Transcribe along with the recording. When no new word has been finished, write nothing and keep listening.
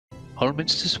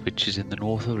Holminster Switch is in the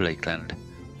north of Lakeland,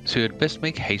 so you had best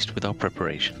make haste with our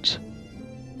preparations.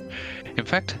 In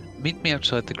fact, meet me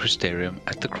outside the Crystarium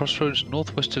at the crossroads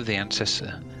northwest of the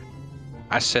Ascensor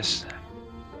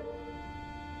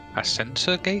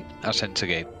Gate,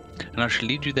 and I shall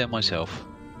lead you there myself.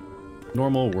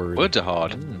 Normal word. Words are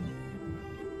hard.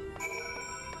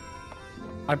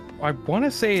 I want to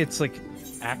say it's like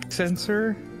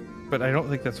Accensor, but I don't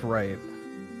think that's right.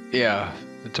 Yeah,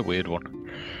 it's a weird one.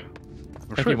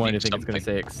 I keep wanting to think it's going to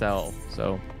say Excel,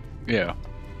 so... Yeah.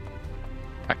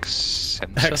 Excel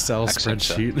Accensor.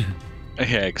 spreadsheet.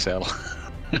 Yeah, Excel.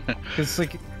 It's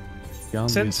like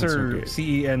Censor,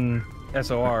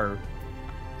 C-E-N-S-O-R.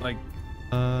 Like,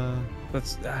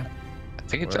 that's... I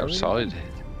think it's outside.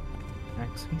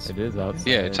 Accents? It is outside.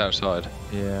 Yeah, it's outside.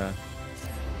 Yeah.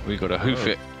 We gotta hoof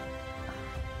it.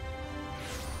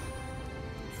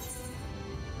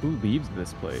 Who leaves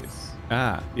this place?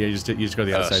 Ah, yeah, you just go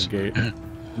to the outside gate. And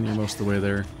you're most of the way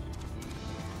there.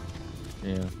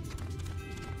 Yeah.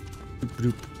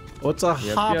 Oh, it's a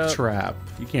hop trap.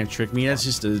 You can't trick me. That's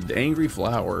just an angry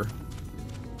flower.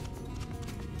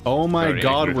 Oh my Very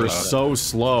god, we're flower. so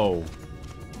slow.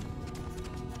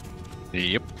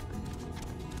 Yep.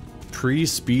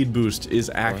 Pre-speed boost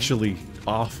is actually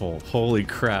awful. Holy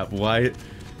crap. Why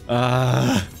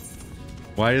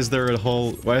is there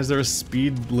a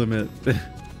speed limit?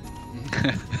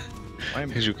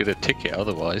 Because you get a ticket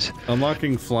otherwise.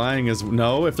 Unlocking flying is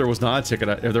no. If there was not a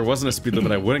ticket, if there wasn't a speed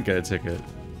limit, I wouldn't get a ticket.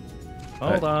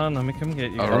 Hold on, let me come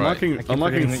get you.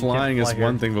 Unlocking flying is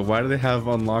one thing, but why do they have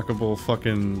unlockable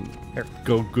fucking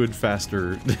go good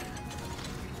faster?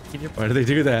 Why do they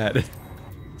do that?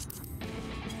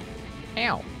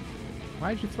 Ow.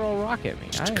 Why'd you throw a rock at me?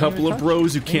 Just a couple of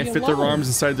bros who can't fit their arms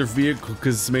inside their vehicle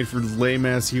because it's made for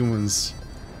lame-ass humans.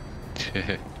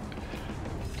 I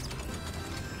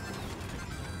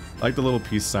like the little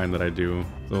peace sign that I do.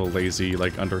 The little lazy,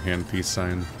 like, underhand peace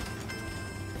sign.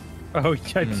 Oh,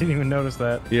 yeah, I didn't even notice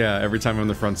that. Yeah, every time I'm in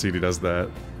the front seat, he does that.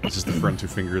 It's just the front two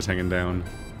fingers hanging down.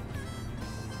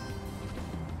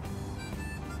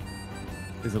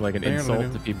 Is it like an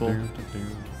insult to people?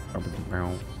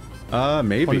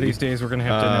 Maybe. One of these days, we're gonna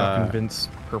have to now convince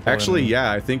purple. Actually,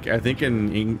 yeah, I think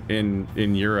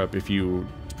in Europe, if you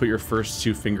put your first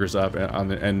two fingers up on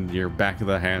the and your back of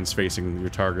the hands facing your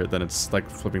target, then it's like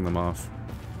flipping them off.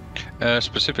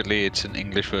 Specifically, it's an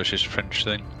English versus French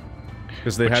thing.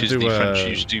 Because they had to. The French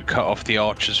used to cut off the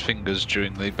archers' fingers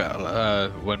during the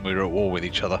battle when we were at war with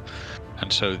each other,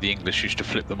 and so the English used to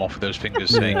flip them off with those fingers,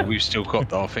 saying we've still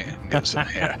got our fingers.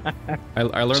 Yeah. I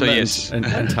learned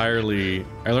that entirely.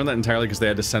 I learned that entirely because they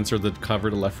had to censor the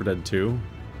cover to Left 4 Dead 2.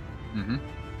 Mm-hmm.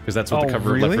 Because that's what the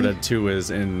cover of Left 4 Dead 2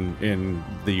 is in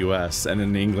the US, and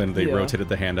in England they rotated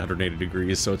the hand 180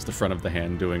 degrees, so it's the front of the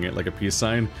hand doing it like a peace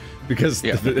sign. Because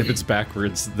if it's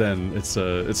backwards, then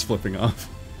it's flipping off.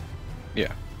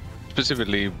 Yeah,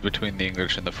 specifically between the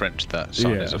English and the French, that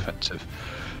sign is offensive.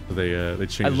 They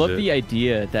changed it. I love the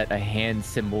idea that a hand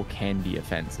symbol can be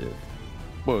offensive.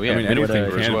 Well, yeah, I mean, anything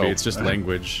as can well. be. It's just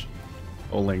language.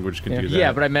 All language can do that.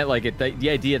 Yeah, but I meant like the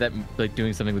idea that like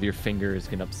doing something with your finger is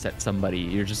gonna upset somebody.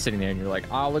 You're just sitting there and you're like,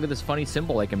 oh, look at this funny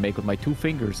symbol I can make with my two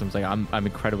fingers. And it's like I'm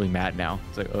incredibly mad now.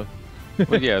 It's like, oh.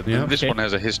 Well, yeah, this one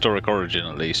has a historic origin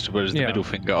at least, whereas the middle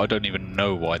finger, I don't even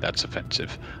know why that's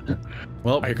offensive.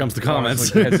 Well, here comes the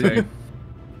comments.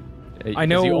 I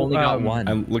know you only got one.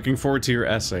 I'm looking forward to your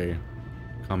essay.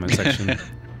 Comment section. All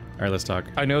right, let's talk.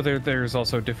 I know there's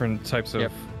also different types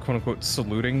of quote-unquote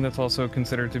saluting that's also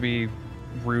considered to be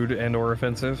rude and or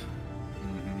offensive.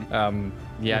 Yeah, I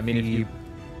mean, if you...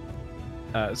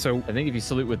 so I think if you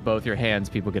salute with both your hands,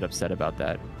 people get upset about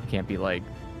that. You can't be like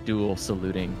dual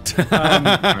saluting.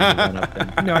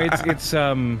 No,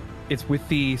 it's with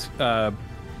the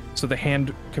so the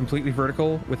hand completely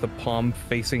vertical with the palm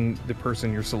facing the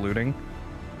person you're saluting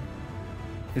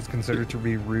is considered to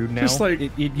be rude now. Just like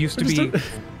it used to be.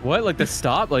 What, like the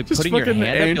stop, like just putting your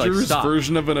hand up, Andrew's like, stop.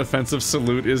 version of an offensive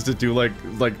salute is to do like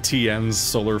TN's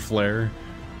solar flare.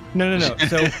 No.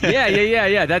 So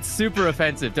yeah. That's super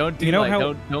offensive. Don't do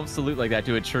don't salute like that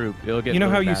to a troop. It'll get. You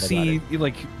know really how you mad see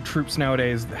like troops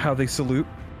nowadays how they salute,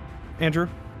 Andrew?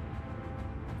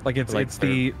 Like it's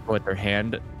their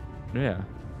hand. Yeah.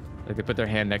 Like they put their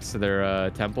hand next to their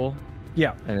temple.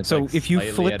 Yeah. And it's so like if you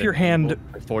flip your hand,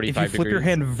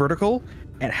 vertical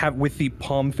and have with the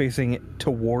palm facing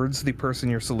towards the person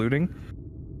you're saluting,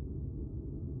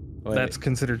 that's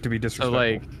considered to be disrespectful. So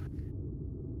like.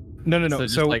 No. So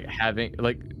just like having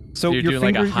like. So you're your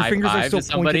doing fingers, like a high your fingers are five still to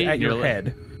somebody, pointed at your like...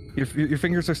 head. Your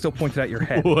fingers are still pointed at your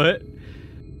head. What?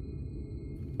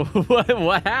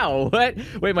 What? How? What?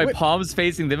 Wait, my palm's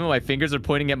facing them and my fingers are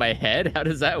pointing at my head? How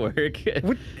does that work?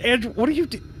 What, Andrew, what are you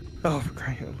doing? Oh, for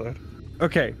crying out loud.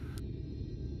 Okay.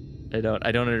 I don't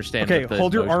understand. Okay,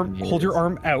 hold your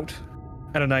arm out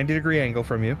at a 90-degree angle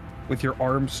from you, with your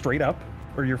arm straight up,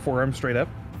 or your forearm straight up.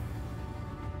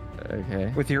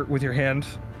 Okay. With your hand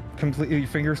completely, your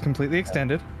fingers completely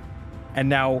extended, and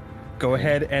now go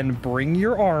ahead and bring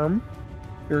your arm,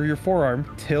 or your forearm,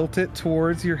 tilt it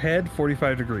towards your head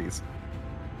 45 degrees.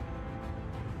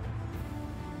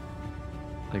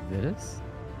 Like this?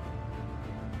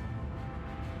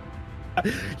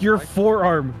 Your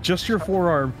forearm, just your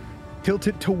forearm, tilt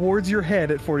it towards your head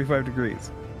at 45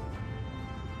 degrees.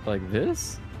 Like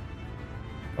this?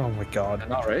 Oh my god.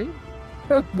 Not right?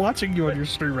 I'm watching you on your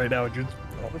stream right now. Just,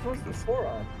 Which one's the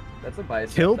forearm? That's a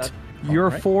bicep. tilt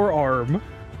your forearm,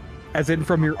 as in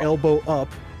from your elbow up,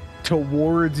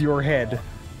 towards your head.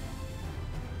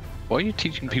 Why are you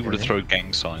teaching people to throw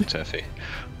gang signs, Effie?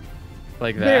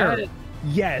 Like that? There.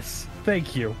 Yes.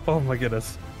 Thank you. Oh my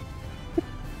goodness.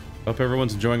 Hope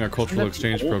everyone's enjoying our cultural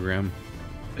exchange program.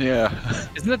 Yeah.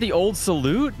 Isn't that the old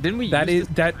salute? Didn't we? That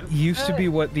used to be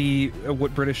what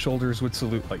what British soldiers would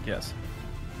salute like. Yes.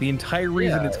 The entire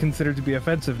reason it's considered to be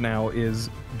offensive now is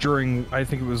during, I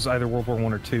think it was either World War I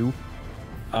or II,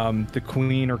 the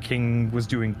Queen or King was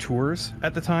doing tours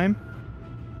at the time,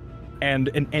 and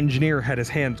an engineer had his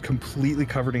hand completely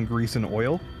covered in grease and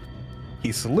oil.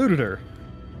 He saluted her.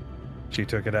 She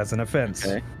took it as an offense.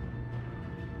 Okay.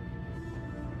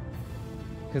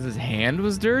 Because his hand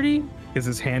was dirty? Because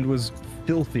his hand was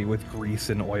filthy with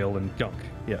grease and oil and gunk.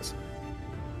 Yes.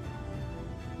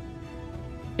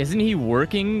 Isn't he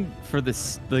working for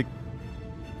this, like,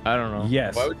 I don't know.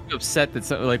 Yes. Why would you be upset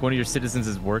that like one of your citizens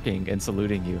is working and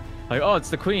saluting you? Like, oh, it's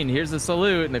the Queen. Here's the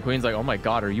salute. And the Queen's like, oh my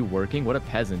God, are you working? What a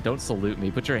peasant. Don't salute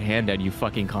me. Put your hand down, you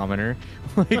fucking commoner.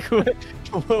 Like,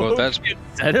 what that's you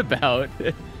upset about?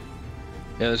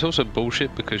 Yeah, there's also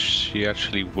bullshit because she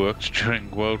actually worked during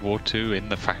World War II in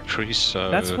the factories, so...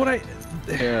 That's what I...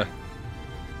 Yeah.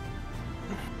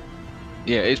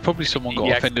 Yeah, it's probably someone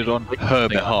got offended on her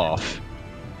behalf.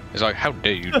 It's like, how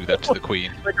dare you do that to the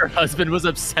Queen? Like her husband was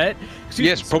upset?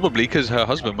 Yes, probably because her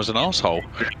husband was an asshole.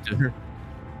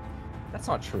 That's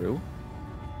not true.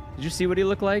 Did you see what he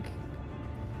looked like?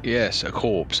 Yes, a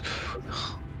corpse.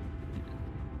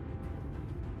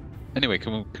 Anyway,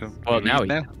 can well, we now leave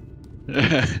now?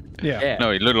 Yeah.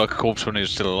 No, he looked like a corpse when he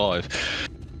was still alive.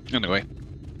 Anyway.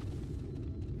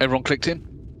 Everyone clicked in?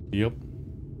 Yep.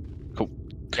 Cool.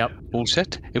 Yep. All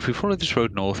set. If we follow this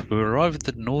road north, we'll arrive at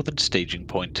the northern staging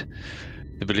point.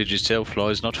 The village itself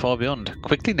lies not far beyond.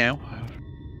 Quickly now.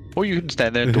 Or you can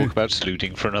stand there and talk about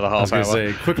saluting for another half hour. I was going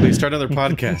to say, quickly start another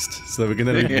podcast so that we can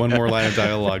then have one more line of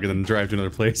dialogue and then drive to another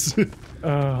place.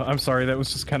 I'm sorry, that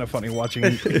was just kind of funny watching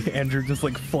Andrew just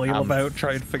like flail about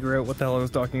trying to figure out what the hell I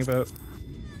was talking about.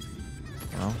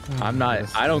 Well,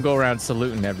 I don't go around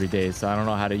saluting every day, so I don't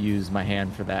know how to use my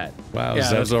hand for that. Wow, yeah,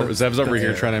 Zev's over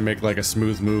here trying to make like a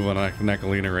smooth move on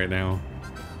Nakalina right now.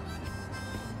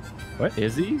 What?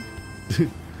 Is he?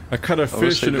 I caught a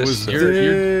fish and it was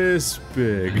this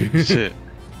big.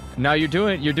 Now you're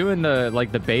doing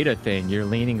the beta thing. You're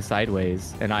leaning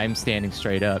sideways, and I'm standing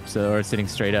straight up, or sitting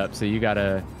straight up. So you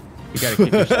gotta kick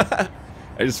yourself.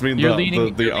 I just mean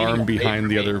the arm behind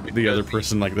the other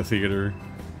person, like the theater.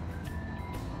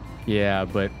 Yeah,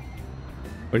 but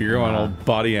you're going all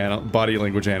body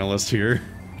language analyst here.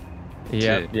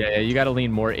 Yeah. You gotta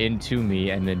lean more into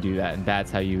me and then do that, and that's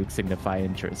how you signify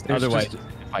interest. Otherwise,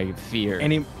 signify fear.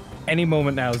 Any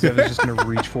moment now, Zev is just gonna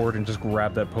reach forward and just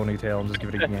grab that ponytail and just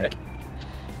give it a yank.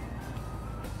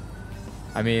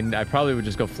 I mean, I probably would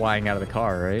just go flying out of the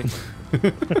car, right?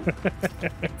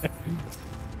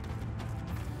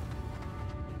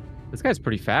 This guy's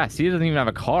pretty fast. He doesn't even have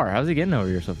a car. How's he getting over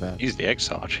here so fast? He's the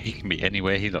Exarch. He can be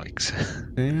anywhere he likes.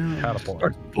 Yeah.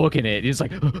 Starts booking it. He's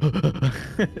like,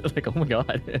 like, oh my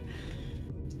God.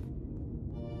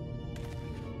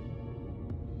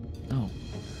 Oh.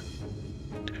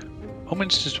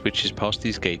 Holminster switches past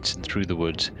these gates and through the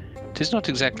woods. It is not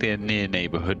exactly a near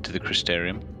neighbourhood to the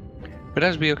Crystarium, but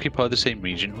as we occupy the same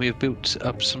region, we have built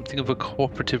up something of a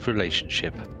cooperative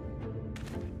relationship.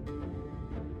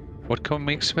 What can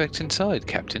we expect inside,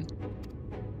 Captain?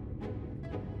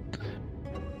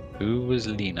 Who was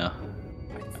Lena?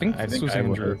 I think this was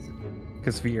Andrew.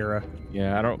 Because Vieira.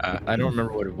 Yeah, I don't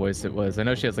remember what voice it was. I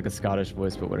know she has like a Scottish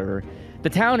voice, but whatever. The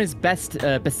town is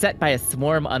beset by a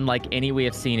swarm unlike any we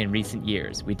have seen in recent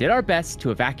years. We did our best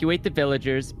to evacuate the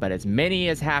villagers, but as many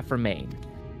as half remain.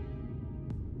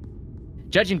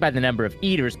 Judging by the number of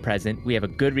eaters present, we have a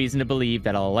good reason to believe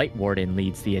that a light warden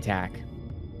leads the attack.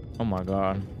 Oh my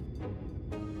god.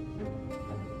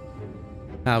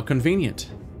 How convenient.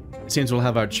 It seems we'll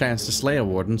have our chance to slay a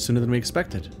warden sooner than we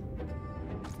expected.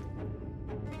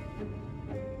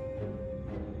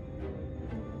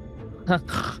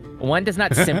 One does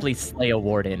not simply slay a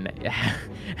warden.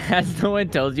 Has no one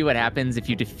told you what happens if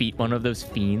you defeat one of those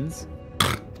fiends?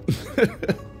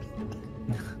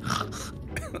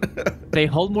 They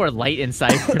hold more light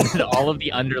inside them than all of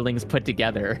the underlings put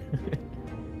together.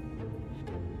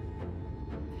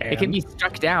 It can be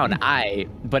struck down,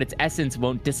 but its essence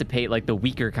won't dissipate like the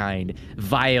weaker kind.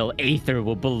 Vile aether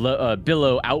will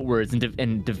billow outwards and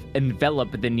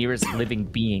envelop the nearest living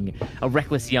being, a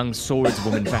reckless young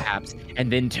swordswoman perhaps,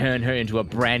 and then turn her into a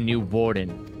brand new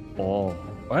warden. Oh,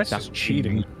 that's just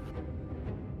cheating.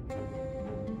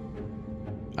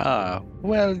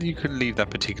 Well, you can leave that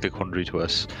particular quandary to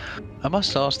us. I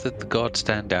must ask that the guards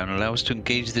stand down and allow us to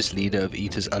engage this leader of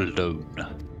eaters alone.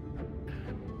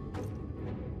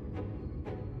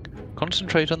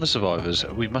 Concentrate on the survivors.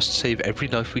 We must save every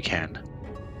life we can.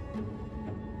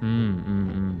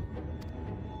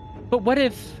 But what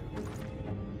if...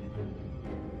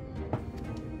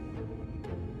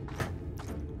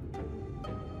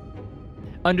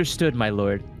 Understood, my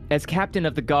lord. As captain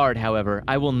of the guard, however,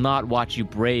 I will not watch you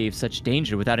brave such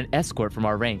danger without an escort from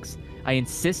our ranks. I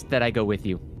insist that I go with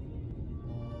you.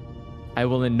 I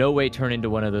will in no way turn into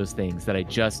one of those things that I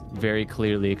just very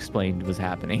clearly explained was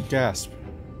happening. Gasp.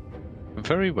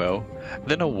 Very well.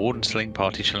 Then a warden-slaying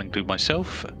party shall include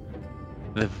myself,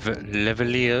 the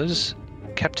Leveliers,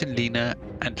 Captain Lena,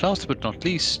 and last but not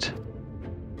least...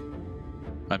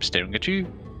 I'm staring at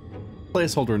you.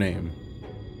 Placeholder name.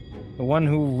 The one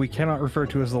who we cannot refer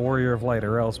to as the Warrior of Light,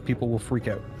 or else people will freak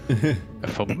out. A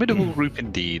formidable group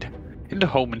indeed. Into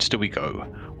Holminster we go.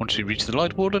 Once we reach the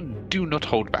Light Warden, do not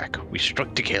hold back. We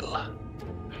strike to kill.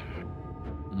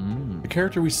 The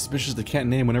character we suspiciously can't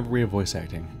name whenever we have voice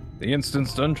acting. The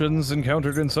instance dungeons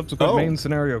encountered in subsequent main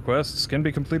scenario quests can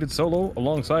be completed solo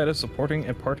alongside a supporting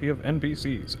a party of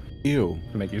NPCs. Ew.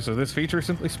 To make use of this feature,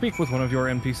 simply speak with one of your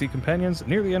NPC companions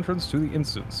near the entrance to the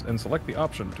instance and select the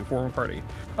option to form a party,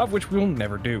 of which we will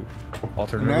never do.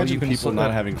 Alternatively, Imagine you can people not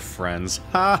having friends.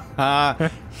 Ha ha.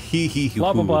 Hee hee hoo.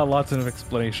 Blah blah blah. Lots of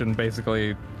explanation.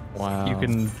 Basically, wow. You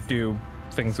can do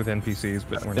things with NPCs,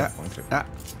 but we're not going to.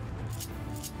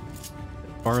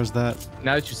 As far as that.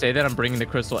 Now that you say that, I'm bringing the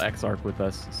Crystal X Arc with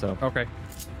us. So okay.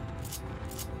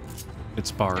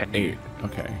 It's bar 8.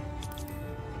 Okay.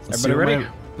 Everybody ready?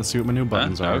 Let's see what my new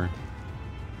buttons are.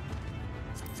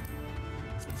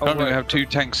 I'm going to have 2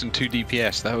 tanks and 2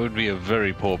 DPS. That would be a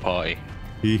very poor party.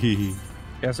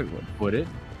 Yes, it would. Would it?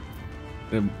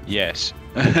 Yes.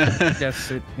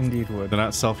 Yes, it indeed would. They're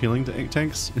not self-healing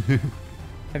tanks?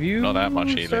 Have you not that much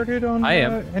healing. Started on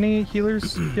any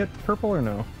healers get purple or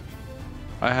no?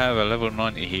 I have a level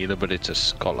 90 healer, but it's a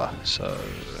scholar, so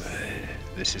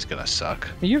this is going to suck.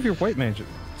 You have your white mage.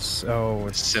 So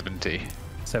it's 70.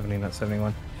 70, not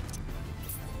 71.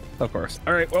 Of course.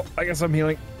 Alright, well, I guess I'm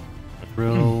healing.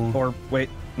 Real. Or,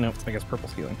 wait, no, I guess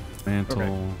purple's healing. Mantle.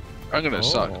 Okay. I'm going to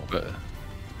suck, but...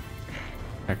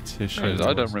 Practitioner.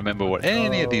 I don't remember what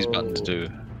any of these buttons do.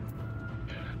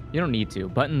 You don't need to.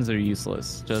 Buttons are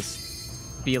useless.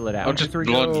 Just feel it out. I'll just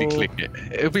blindly click it.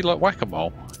 It'll be like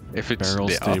whack-a-mole. If it's barrel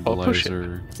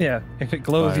stabilizer. Yeah, if it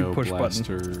glows, you push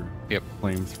button. Yep.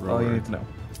 Flamethrower. All you need to know.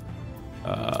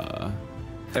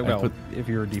 Well, if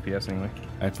you're a DPS anyway.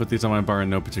 I put these on my bar in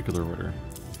no particular order.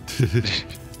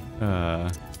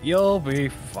 You'll be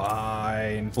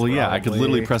fine. Well, yeah, I could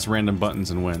literally press random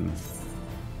buttons and win.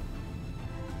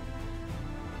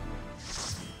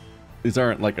 These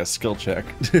aren't like a skill check.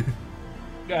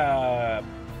 Yeah,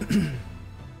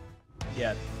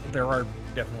 there are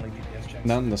definitely DPS checks.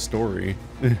 Not in the story.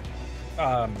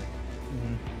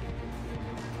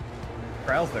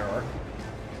 Trials there are.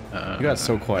 You got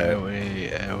so quiet.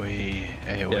 AoE.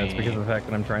 Yeah, it's because of the fact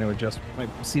that I'm trying to adjust my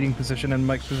seating position and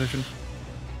mic position.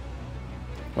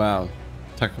 Wow.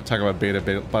 Talk about beta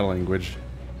language.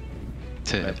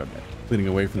 Leaning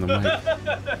away from the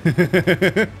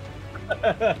mic.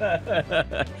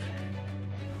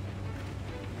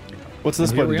 What's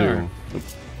this button do?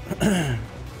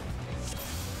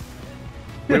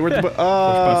 Wait, where'd the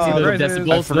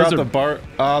I forgot the bar.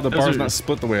 The bar's not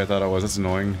split the way I thought it was. That's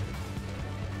annoying.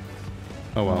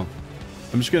 Oh well.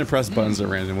 I'm just gonna press buttons at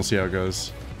random. We'll see how it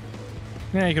goes.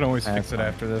 Yeah, you can always fix it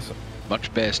after this.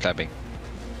 Much bear stabbing.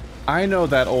 I know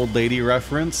that old lady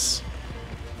reference.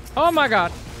 Oh my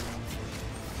god.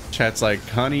 Chat's like,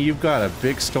 honey, you've got a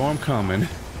big storm coming.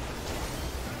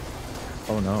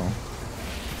 Oh no.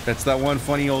 That's that one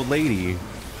funny old lady.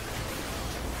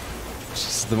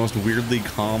 She's the most weirdly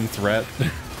calm threat.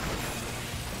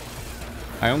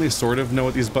 I only sort of know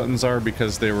what these buttons are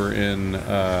because they were in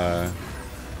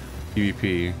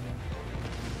PvP.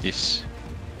 Yes.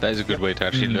 That is a good way to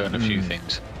actually learn a few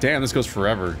things. Damn, this goes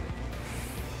forever.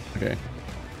 Okay.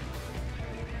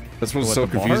 That's what's so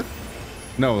confusing.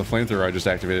 No, the flamethrower I just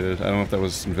activated. I don't know if that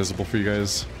was invisible for you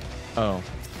guys. Oh.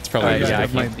 It's probably yeah, I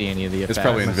can't see any of the effects. It's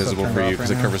probably invisible for you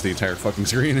because it covers the entire fucking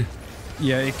screen.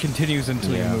 Yeah, it continues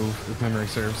until you move, if memory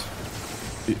serves.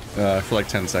 For like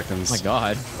 10 seconds. Oh my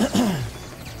god.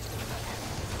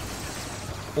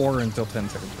 Or until 10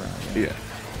 seconds per round. Yeah.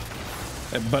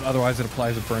 But otherwise, it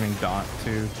applies a burning dot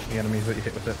to the enemies that you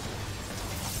hit with it.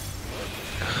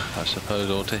 I suppose,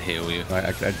 or to heal you.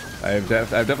 I've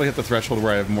definitely hit the threshold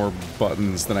where I have more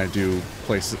buttons than I do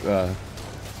place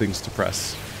things to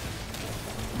press.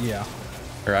 Yeah.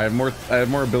 Or I have more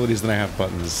abilities than I have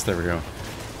buttons. There we go.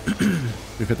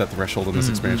 We've hit that threshold in this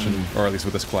expansion, or at least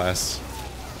with this class.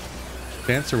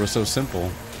 Dancer was so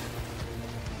simple.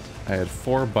 I had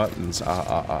 4 buttons.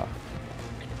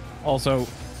 Also,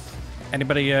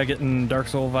 anybody getting Dark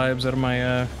Soul vibes out of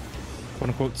my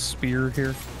quote-unquote spear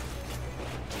here?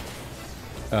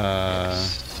 I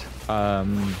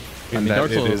mean,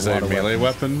 that it is a melee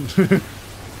weapon.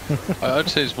 I'd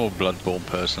say it's more Bloodborne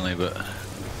personally, but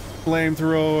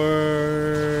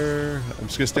flamethrower. I'm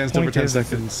just gonna stand still for 10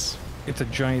 seconds. It's a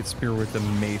giant spear with a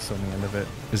mace on the end of it.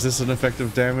 Is this an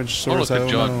effective damage source? Or like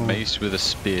a giant mace with a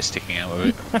spear sticking out of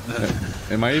it.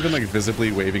 Am I even like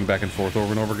visibly waving back and forth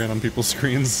over and over again on people's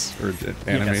screens or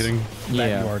animating? Yes,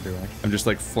 that you are doing. I'm just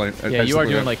like Yeah, you are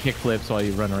doing like kick flips while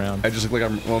you run around. I just look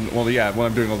like I'm well, yeah. When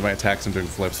I'm doing all of my attacks, I'm doing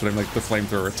flips, but I'm like the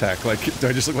flamethrower attack. Like, do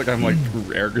I just look like I'm like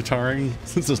air guitaring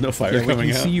since there's no fire coming out?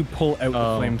 You can see you pull out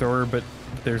the flamethrower, but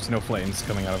there's no flames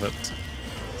coming out of it.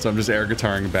 So I'm just air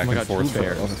guitaring back and forth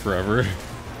forever.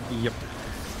 Yep.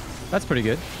 That's pretty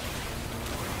good.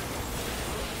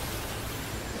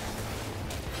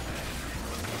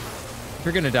 If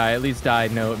you're gonna die, at least die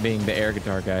being the air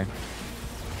guitar guy.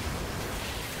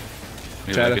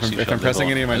 Chad, if I'm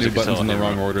pressing any of my new buttons in the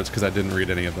wrong order, it's because I didn't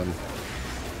read any of them.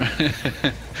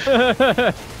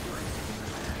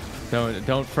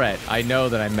 Don't fret. I know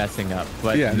that I'm messing up,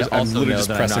 but yeah, I'm literally just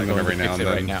pressing them every now and then.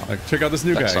 Right now. Like, check out this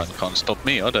new guy. That can't stop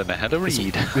me. I don't know how to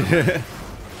read.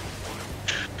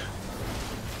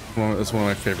 That's one of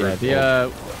my favorite.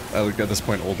 Yeah, I look at this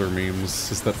point older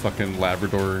memes. It's that fucking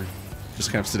Labrador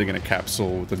just kind of sitting in a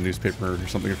capsule with a newspaper or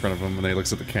something in front of him, and he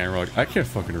looks at the camera like, I can't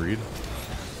fucking read.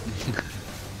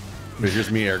 But here's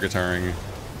me air guitaring.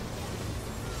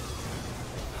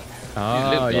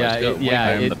 Oh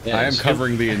yeah. I am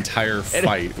covering the entire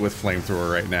fight with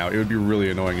flamethrower right now. It would be really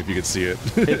annoying if you could see it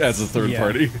as a third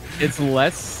party. It's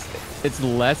less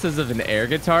as of an air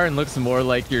guitar and looks more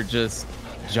like you're just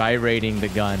gyrating the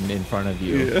gun in front of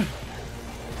you. Yeah.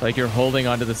 Like you're holding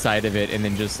onto the side of it and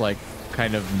then just like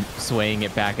kind of swaying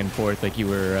it back and forth like you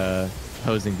were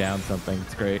hosing down something.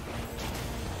 It's great.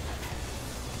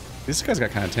 These guys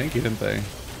got kind of tanky, didn't they?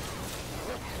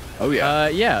 Oh yeah.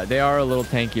 Yeah, they are a little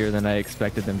tankier than I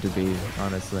expected them to be,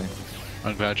 honestly.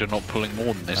 I'm glad you're not pulling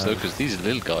more than this though, because these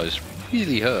little guys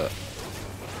really hurt.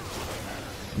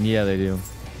 Yeah, they do.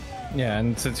 Yeah,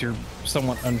 and since you're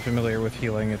somewhat unfamiliar with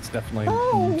healing, it's definitely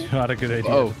not a good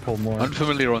idea to pull more.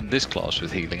 Unfamiliar on this class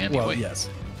with healing anyway. Well, yes.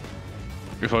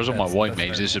 If I was on my white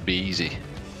mage, this would be easy.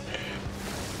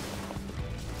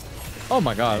 Oh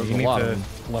my god, you need to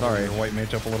level Sorry. your white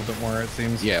mage up a little bit more, it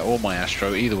seems. Yeah, or my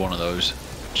Astro, either one of those.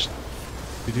 Just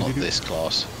not this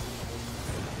class.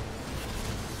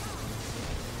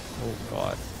 Oh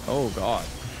god. Oh god.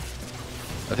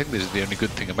 I think this is the only good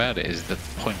thing about it, is the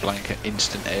point blank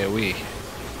instant AoE.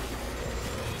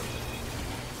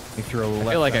 You throw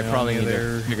I feel like I probably need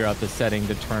to figure out the setting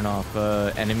to turn off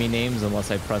enemy names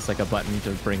unless I press like a button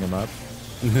to bring them up.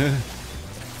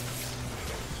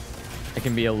 It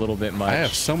can be a little bit much. I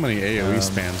have so many AoE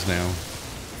spams now.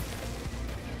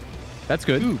 That's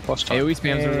good. Ooh, AoE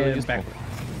spams are really useful.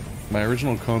 My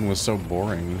original cone was so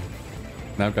boring.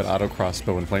 Now I've got auto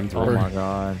crossbow and flamethrower. Oh my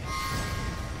god.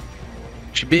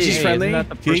 He's friendly.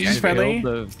 He's friendly.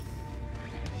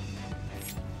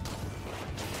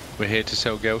 We're here to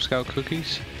sell Girl Scout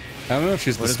cookies. I don't know if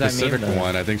she's the specific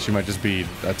one. I think she might just be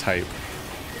a type.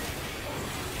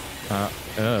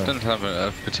 Doesn't have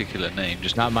a particular name.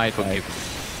 Just not my type.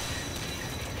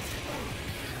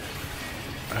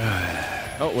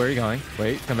 Oh, where are you going?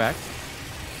 Wait, come back.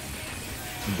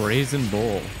 Brazen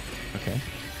Bull. Okay.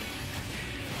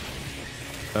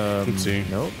 Let's see.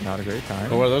 Nope, not a great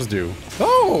time. Oh, what do those do?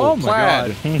 Oh my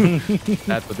god.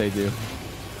 That's what they do.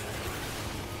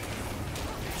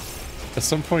 At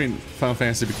some point, Final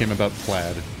Fantasy became about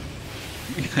plaid.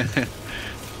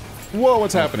 Whoa,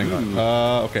 what's happening?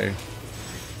 Okay.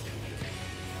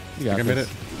 You got I made it.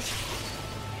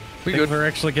 They're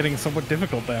actually getting somewhat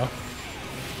difficult now.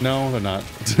 No, they're not.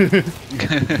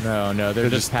 No, they're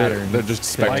just patterns. They're just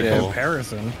spectacle. By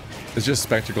comparison. It's just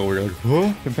spectacle. We're like,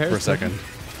 huh? Comparison. For a second.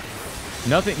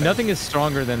 Nothing is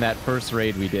stronger than that first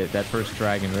raid we did. That first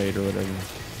dragon raid or whatever.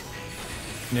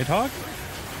 Nidhogg?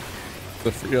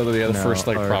 The first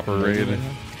like proper raid.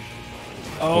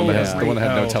 Oh, the one that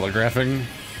had no telegraphing.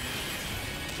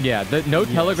 Yeah, no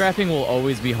telegraphing will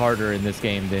always be harder in this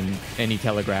game than any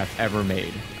telegraph ever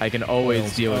made. I can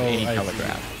always deal with any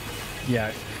telegraph.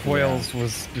 Yeah, foils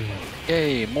was.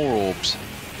 Yay, more orbs.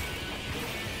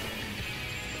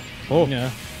 Oh. Yeah.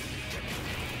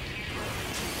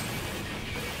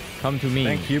 Come to me.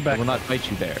 Thank you, I will not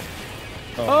fight you there.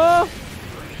 Oh!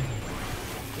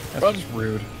 That's just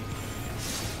rude.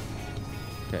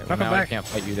 Okay, well, now I can't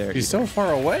fight you there. He's so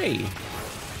far away.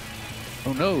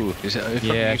 Oh no! Is it?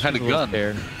 Yeah, you had a gun.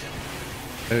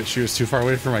 She was too far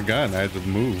away from my gun. I had to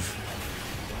move.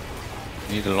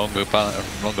 You need a longer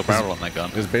barrel on that gun.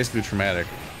 It was basically traumatic.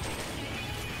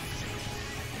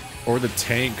 Or the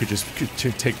tank could just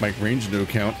take my range into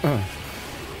account.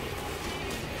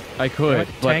 I could,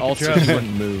 but also she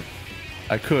wouldn't move.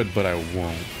 I could, but I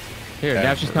won't. Here,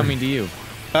 now she's coming to you.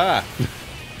 Ah!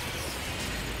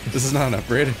 This is not an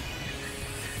upgrade.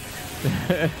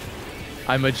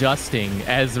 I'm adjusting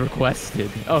as requested.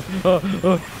 Oh.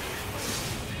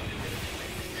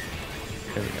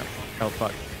 There we go. Oh,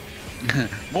 fuck.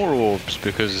 More orbs,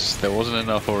 because there wasn't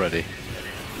enough already.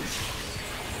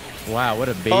 Wow, what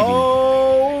a baby.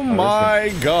 Oh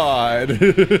my god.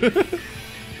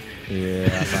 Yeah,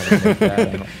 I'm not gonna make that, I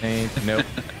don't think. Nope.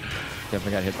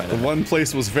 Definitely got hit by that. The one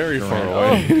place was very far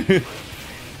away.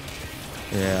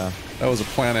 Yeah. That was a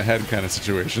plan ahead kind of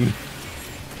situation.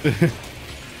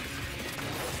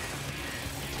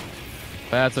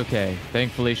 That's okay.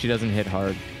 Thankfully, she doesn't hit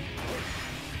hard.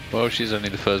 Well, she's only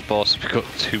the first boss. We've got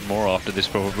 2 more after this,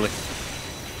 probably.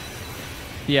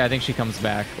 Yeah, I think she comes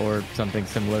back, or something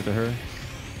similar to her.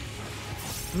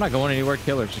 I'm not going anywhere.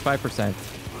 Kill her. She's 5%.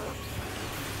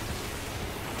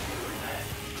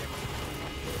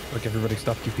 Look, everybody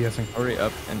stop DPSing. Hurry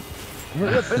up and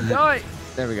die.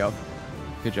 There we go.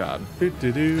 Good job. She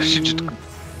just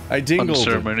I dingled.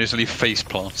 unceremoniously face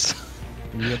plants.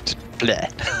 Yep.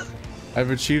 Bleh. I've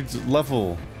achieved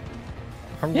level.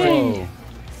 Hooray.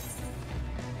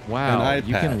 Wow, An eye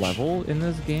you can patch. level in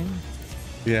this game?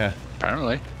 Yeah.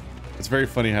 Apparently. It's very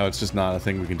funny how it's just not a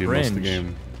thing we can do most of the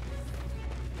game.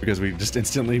 Because we just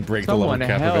instantly break the level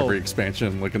cap of every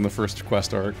expansion, like in the first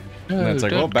quest arc. And then it's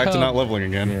like, well, back to not leveling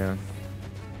again. Yeah.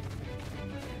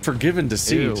 Forgiven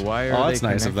deceit. Ew, why are oh, they that's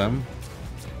nice of them.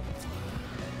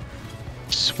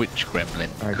 Switch gremlin.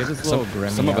 Alright, get this little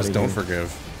gremlin. Some of us out don't here.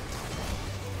 forgive.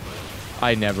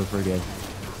 I never forgive.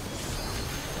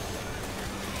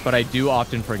 But I do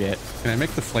often forget. Can I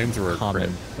make the flamethrower crit?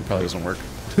 That probably doesn't work.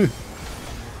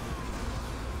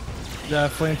 Yeah,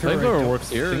 flamethrower. Flamethrower works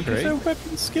here, Is right? that a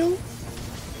weapon skill?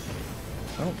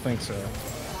 I don't think so.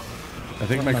 I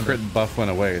think my crit buff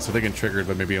went away, so they can trigger it,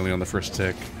 but maybe only on the first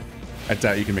tick. I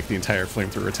doubt you can make the entire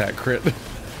flamethrower attack crit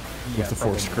with the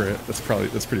forced crit. That's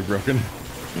pretty broken.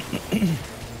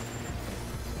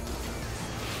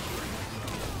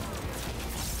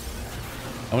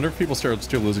 I wonder if people start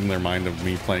still losing their mind of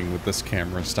me playing with this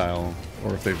camera style,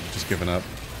 or if they've just given up.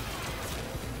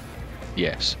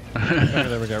 Yes.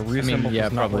 There we go. Reassemble yeah,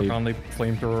 does not probably. work on the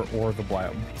flamethrower or the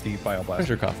bioblast.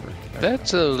 Treasure coffer.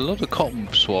 That's a lot of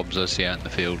cotton swabs I see out in the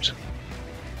fields.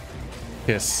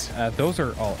 Yes. Those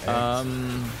are all eggs.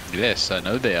 Yes, I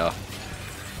know they are.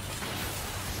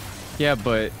 Yeah,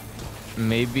 but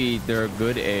maybe they're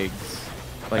good eggs.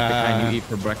 Like the kind you eat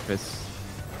for breakfast.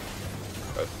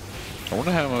 I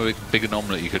wonder how big an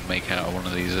omelette you could make out of one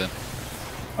of these then.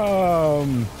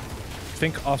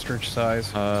 Think ostrich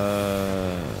size.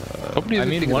 Probably I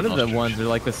mean, one of the ones are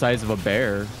like the size of a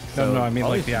bear. So no, I mean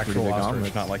like the probably some actual pretty big ostrich,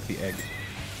 omelets. not like the egg.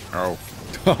 Oh.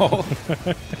 Oh.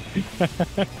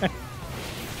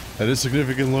 That is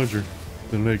significantly larger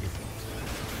than an egg.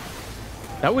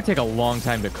 That would take a long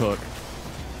time to cook.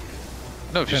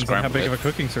 No, if you Depends on how scramble big of a it.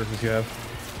 cooking surface you have.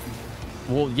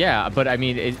 Well, yeah, but I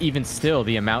mean, even still,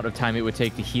 the amount of time it would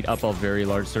take to heat up a very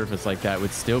large surface like that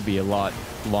would still be a lot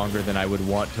longer than I would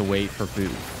want to wait for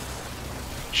food.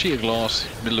 Sheet of glass,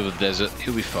 middle of the desert,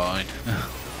 he'll be fine.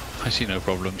 I see no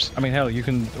problems. I mean, hell, you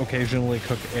can occasionally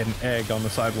cook an egg on the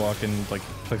sidewalk in like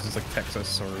places like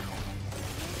Texas or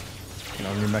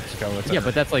New Mexico. Etc. Yeah,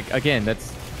 but that's like, again, that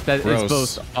is Gross.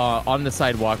 both on the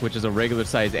sidewalk, which is a regular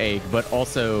size egg, but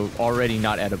also already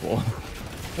not edible.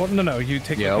 Well, no, you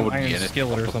take Yeah, I like an wouldn't iron get it.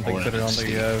 skillet or something, Or put it on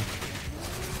steam.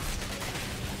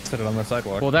 the set it on the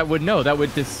sidewalk. Well, that would no.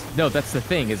 That's the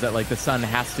thing, is that like the sun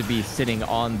has to be sitting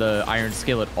on the iron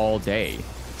skillet all day,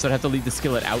 so I'd have to leave the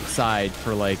skillet outside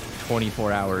for like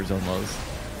 24 hours almost,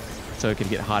 so it could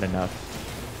get hot enough.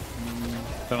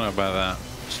 Don't know about that.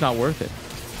 It's not worth it.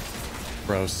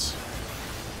 Gross.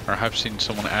 I have seen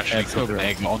someone actually cook an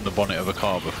egg on the bonnet of a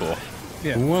car before.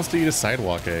 Yeah. Who wants to eat a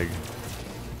sidewalk egg?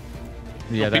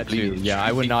 Yeah, that too. Yeah,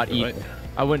 I would not eat. Right?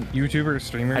 I wouldn't. YouTubers,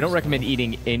 streamers. I don't recommend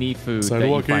eating any food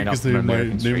Sidewalk that you find egg off is from American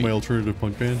name Street. my alternative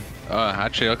punk band.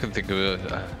 Actually, I can think of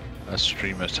a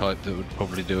streamer type that would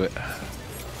probably do it.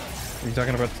 Are you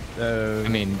talking about? I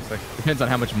mean, depends on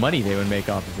how much money they would make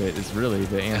off of it. Is really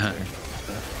the answer.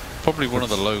 Probably one of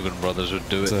the Logan brothers would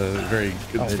do it. It's a very,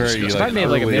 If like, I made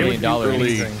like $1 million,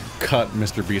 early cut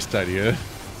Mr. Beast idea.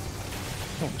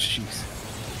 Oh, jeez.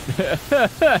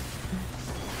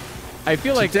 I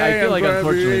feel like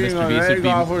unfortunately Mr. Beast would be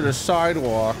off of the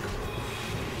sidewalk.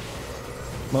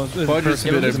 Budget's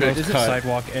been a bit cut.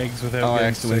 Sidewalk eggs without. Oh, I getting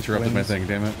accidentally sick interrupted my wings. thing.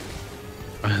 Damn it.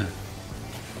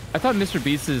 I thought Mr.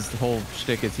 Beast's whole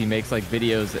shtick is he makes like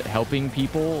videos helping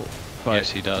people, but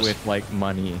Yes, he does. with like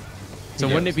money. So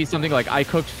He wouldn't does. it be something like I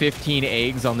cooked 15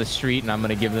 eggs on the street and I'm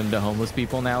gonna give them to homeless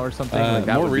people now or something? Like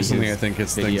that More would be recently, his I think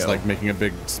it's video. things like making a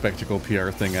big spectacle PR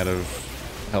thing out of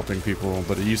helping people,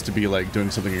 but it used to be like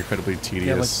doing something incredibly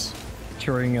tedious.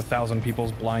 Curing 1,000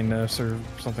 people's blindness or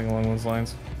something along those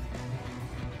lines.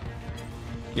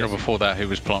 You know, before that, he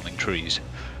was planting trees.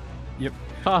 Yep.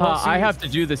 Haha, Well, see, I have to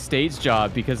do the stage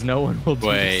job because no one will do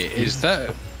Wait, the is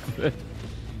that?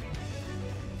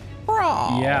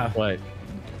 Yeah. What?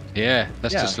 Yeah,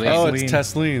 that's Yeah. just Oh, Lee. it's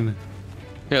Tesleen.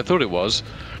 Yeah, I thought it was.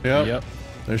 Yep. Yep.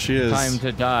 There she is. Time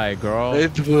to die, girl.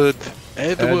 Edward.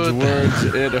 Edwards,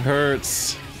 it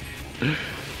hurts.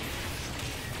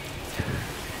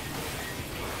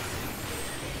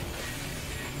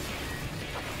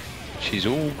 She's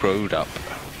all growed up.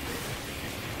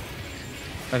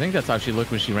 I think that's how she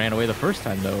looked when she ran away the first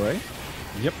time, though, right?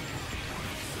 Yep.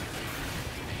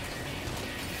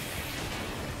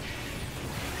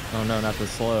 Oh no, not the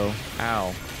slow.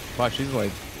 Ow. Wow, she's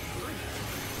like...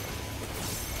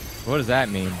 What does that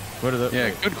mean? What are the...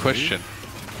 Yeah, good question.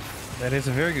 That is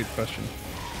a very good question.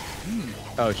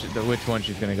 Oh, which one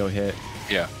she's gonna go hit?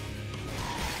 Yeah.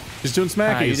 She's doing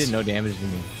smackies. Ah, you did no damage to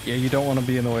me. Yeah, you don't want to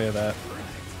be in the way of that.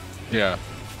 Yeah.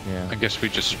 Yeah. I guess we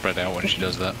just spread out when she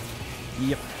does that.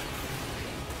 Yep.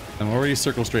 I'm already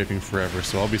circle strafing forever,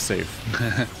 so I'll be safe.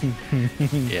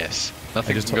 Yes.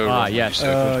 Nothing just can go told- wrong. when yes. you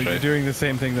circle You're strafe. doing the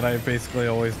same thing that I basically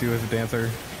always do as a dancer.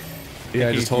 Yeah, I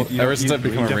You- just hold. you- Ever since you- I've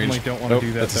become you a definitely ranged. don't wanna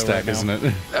do that, That's a though, stack, right isn't now.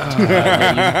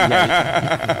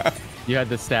 it? You had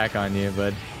the stack on you,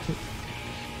 but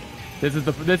this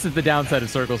is the downside of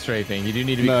circle strafing. You do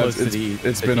need to be No, close to the.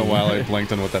 it's the been a team. while. I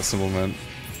blanked on what that symbol meant.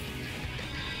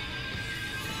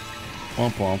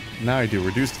 Womp womp. Now I do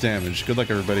reduced damage. Good luck,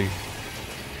 everybody.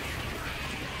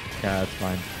 Yeah, that's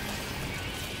fine.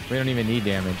 We don't even need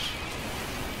damage.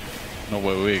 Not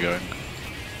where we're going.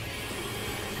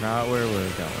 Not where we're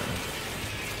going.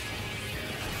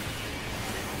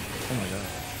 Oh my god.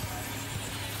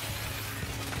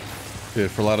 Yeah,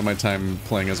 for a lot of my time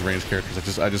playing as ranged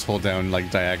characters, I just hold down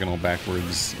like diagonal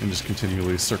backwards and just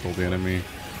continually circle the enemy.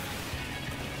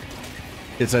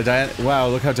 It's a wow!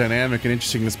 Look how dynamic and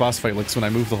interesting this boss fight looks when I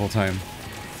move the whole time.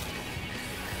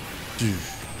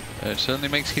 It certainly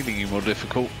makes healing you more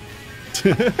difficult.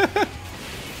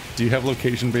 Do you have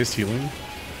location-based healing?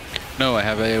 No, I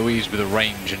have AoEs with a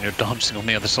range and you're dancing on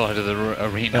the other side of the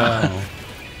arena. Oh.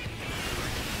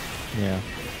 Yeah.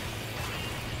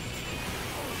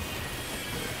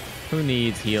 Who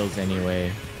needs heals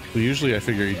anyway? Well, usually I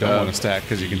figure you don't want to stack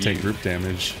because you can take group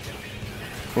damage.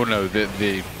 Well, no, the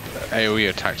AoE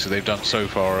attacks that they've done so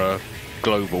far are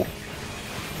global.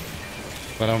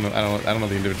 But I don't know. I don't know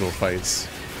the individual fights.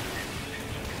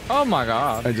 Oh my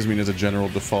god. I just mean as a general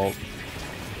default.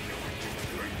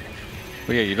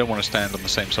 But yeah, you don't want to stand on the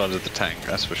same side of the tank,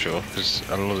 that's for sure, because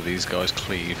a lot of these guys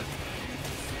cleave.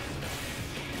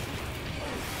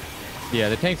 Yeah,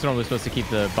 the tank's normally supposed to keep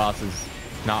the bosses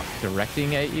not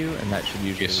directing at you, and that should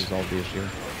usually Yes. resolve the issue.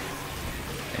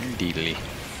 Indeedly.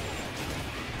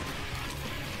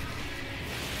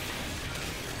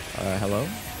 Hello?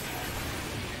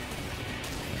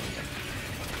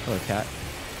 Hello, cat.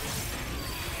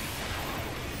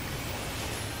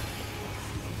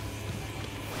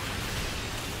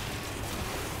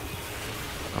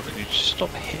 Oh, can you just stop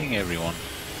hitting everyone?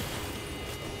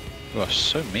 You are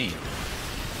so mean.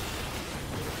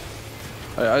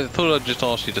 I thought I'd just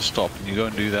ask you to stop and you go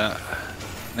and do that.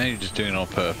 Now you're just doing it on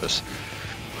purpose.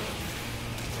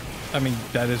 I mean,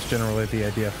 that is generally the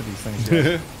idea for these things.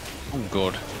 Yes. Oh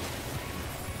god.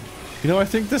 You know, I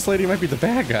think this lady might be the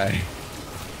bad guy.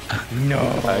 No.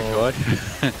 Oh my god.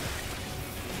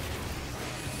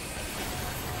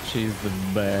 She's the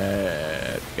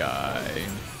bad guy.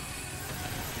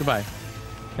 Goodbye.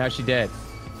 Now she's dead.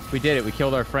 We did it. We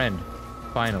killed our friend.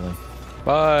 Finally.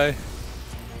 Bye.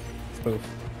 Oof.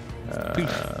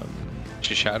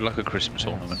 She shouted like a Christmas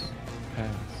ornament.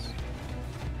 Pass.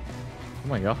 Oh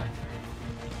my god.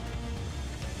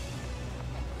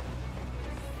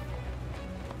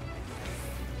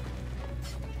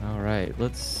 Alright,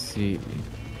 let's see.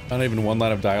 Not even one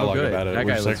line of dialogue about it. That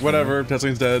We're guy just like, looks whatever,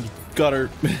 Tessline's dead. Got her.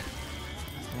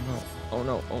 Oh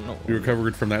no, oh no. We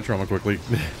recovered from that trauma quickly.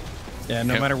 Yeah,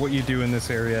 no matter what you do in this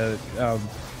area,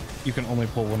 you can only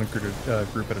pull one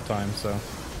group at a time, so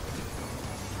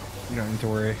you don't need to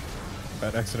worry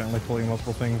about accidentally pulling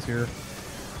multiple things here.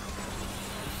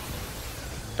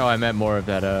 Oh, I meant more of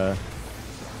that,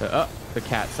 the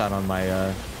cat sat on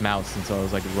my mouse, and so I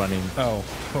was like running Oh,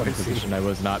 in a position I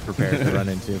was not prepared to run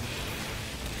into.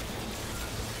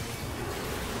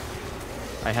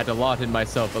 I had allotted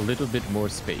myself a little bit more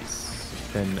space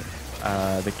than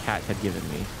the cat had given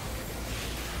me.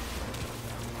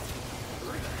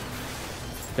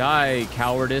 Die,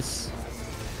 cowardice.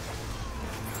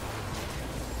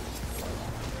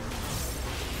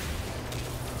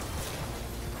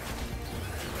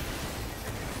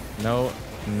 No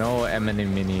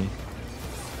enmity.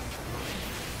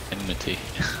 Enmity.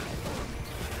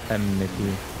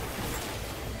 Enmity.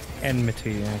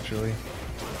 Enmity, actually.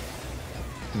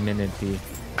 Minity.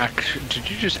 Did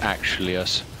you just actually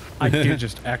us? I did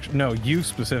just actually. No, you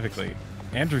specifically.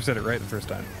 Andrew said it right the first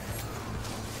time.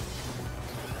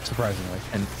 Surprisingly.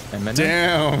 And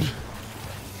Damn.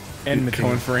 Enmity.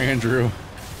 Going for Andrew.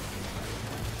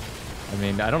 I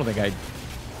mean, I don't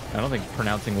think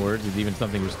pronouncing words is even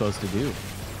something you're supposed to do.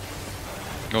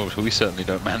 Oh, so we certainly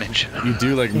don't manage. You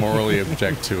do like morally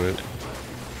object to it.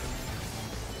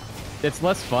 It's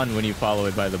less fun when you follow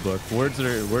it by the book. Words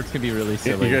can be really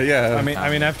silly. Yeah. I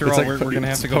mean, after It's all, like we're gonna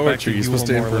have to go poetry. back to You're supposed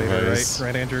Yule to more later, improvise.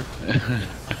 right, Andrew?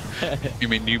 You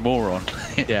mean you moron?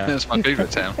 Yeah. That's my favorite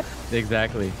town.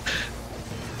 Exactly.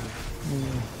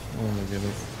 Oh my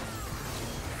goodness.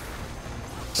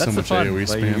 So That's the much fun. AoE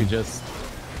Like, spam. you just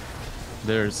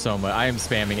there's so much. I am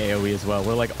spamming AoE as well.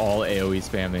 We're like all AoE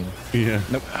spamming. Yeah.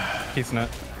 Nope. He's not.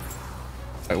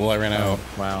 Well, I ran out.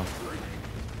 Wow.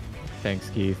 Thanks,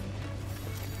 Keith.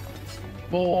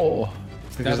 More.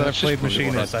 Because I've that's played just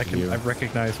really Machinist, what I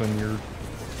recognize when you're.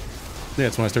 Yeah,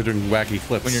 it's when I start doing wacky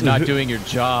flips. When you're not doing your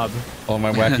job. All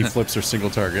my wacky flips are single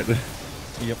target.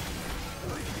 Yep.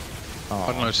 I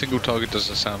don't know, single target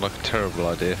doesn't sound like a terrible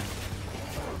idea.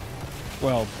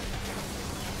 Well,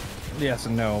 yes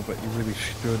and no, but you really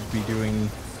should be doing.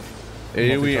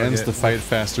 AoE ends the fight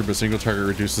faster, but single target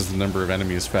reduces the number of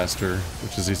enemies faster,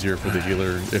 which is easier for the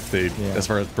healer if they, as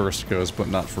far as burst goes, but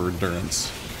not for endurance.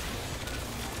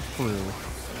 True.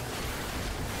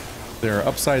 There are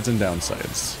upsides and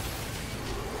downsides.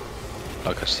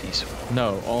 Like a seesaw.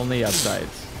 No, only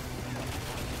upsides.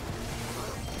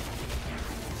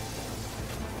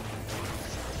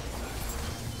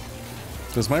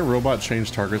 Does my robot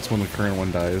change targets when the current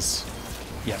one dies?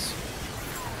 Yes.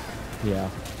 Yeah.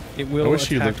 It will I wish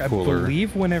he attack, looked cooler. I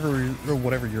believe,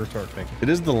 whatever you're targeting. It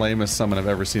is the lamest summon I've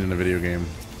ever seen in a video game.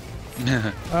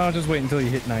 Oh, just wait until you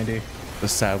hit 90. The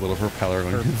sad little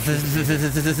propeller.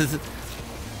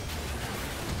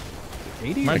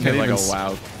 80? Might be like a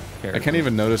WoW character. I can't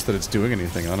even notice that it's doing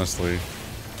anything, honestly.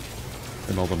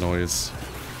 And all the noise.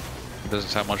 It doesn't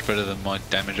sound much better than my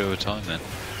damage over time then.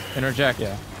 Interject.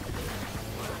 Yeah.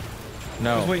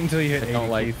 No. Just wait until you hit I 80. don't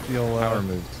like You'll, power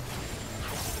moves.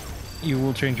 You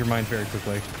will change your mind very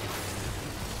quickly.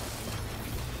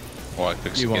 Why?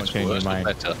 Because You it won't gets change your worse or mind.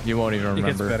 better. You won't even It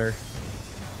gets remember. better.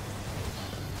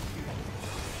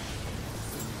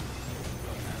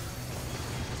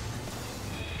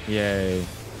 Yay.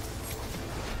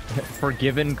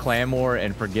 Forgiven Clamor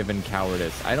and Forgiven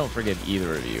Cowardice. I don't forgive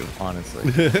either of you,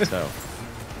 honestly. So.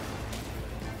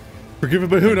 Forgiven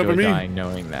by who? Not by enjoy me. dying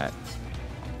knowing that.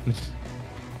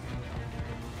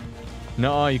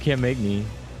 No, you can't make me.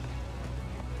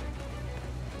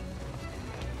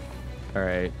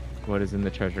 Alright. What is in the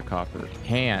treasure coffer?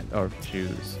 Pant or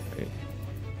shoes. Wait.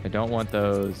 I don't want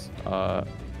those. Oh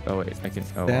wait, I can.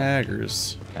 Oh,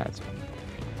 Daggers. that's one.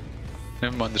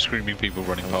 Never mind the screaming people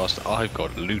running past. I've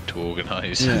got loot to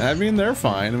organise. Yeah, I mean, they're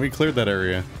fine. We cleared that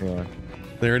area. Yeah.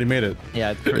 They already made it.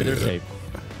 Yeah, they're safe.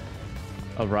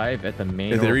 Arrive at the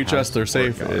main. If they old reach us, house they're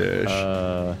courtyard.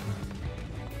 safe-ish.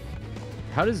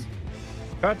 How does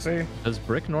Cutscene.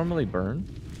 brick normally burn?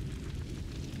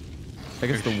 I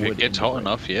guess the If wood. it gets hot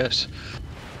enough, yes.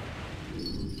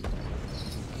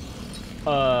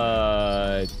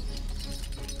 I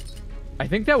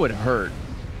think that would hurt.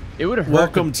 It would hurt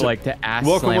Welcome to like to ass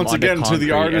Welcome slam once onto again to the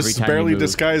concrete every artist's time you barely move.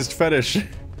 disguised fetish.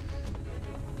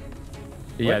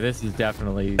 Yeah, this is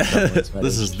definitely.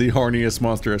 This is the horniest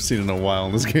monster I've seen in a while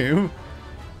in this game.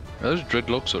 Those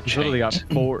dreadlocks are He's literally got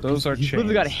chains. four. Those are He's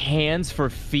literally got chains. hands for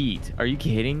feet. Are you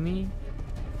kidding me?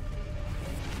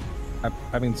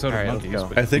 I mean, so do All right, let's monkeys. go.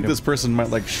 But, I think you know, this person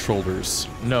might like shoulders.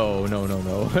 No.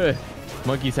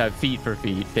 Monkeys have feet for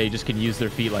feet. They just can use their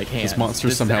feet like hands. This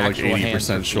monster's is somehow like actual hands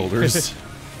for 80% feet. shoulders.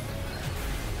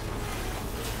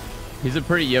 He's a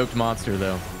pretty yoked monster,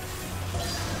 though.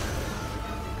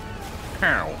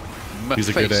 Ow. My He's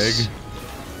a good egg. face.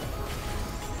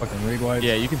 fucking read wide.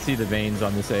 Yeah, you can see the veins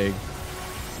on this egg.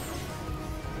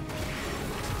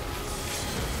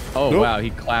 Oh, Nope. wow, he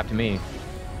clapped me.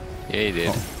 Yeah, he did.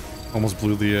 Oh, almost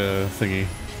blew the thingy.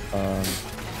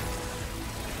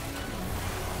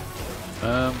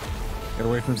 Get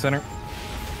away from center.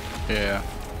 Yeah.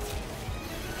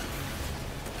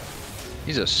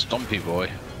 He's a stompy boy.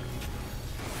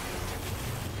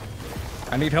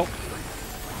 I need help.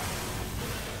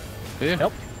 Yeah.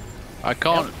 Help. I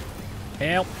can't.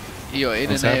 Help. You're in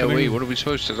What's an happening? AoE. What are we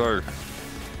supposed to do?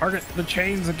 Target the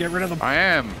chains and get rid of them. I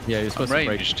am. Yeah, you're I'm supposed to break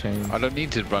the ranged. chain. I don't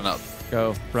need to run up.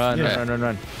 Go, run, Yeah.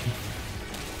 run.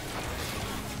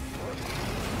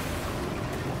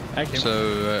 Thank you.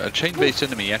 So a chain-based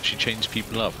enemy actually chains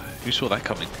people up. Who saw that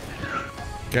coming?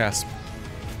 Gasp.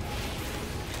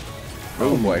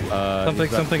 Oh boy.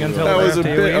 Something until That was a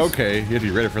after bit... AoEs. Okay, you had to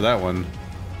be ready for that one.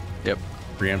 Yep.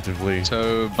 Preemptively.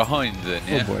 So behind then,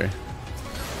 yeah. Oh boy.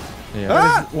 Yeah.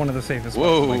 That is one of the safest ones.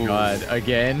 Whoa. Oh my god,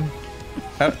 again?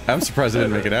 I'm surprised I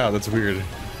didn't make it out. That's weird.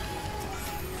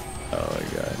 Oh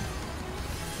my god.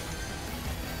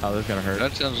 Oh, this is gonna hurt.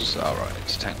 That sounds alright.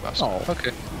 It's a tank bust. Oh.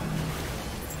 Okay.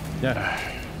 Yeah.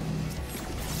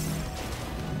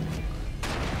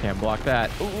 Can't block that.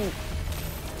 Ooh,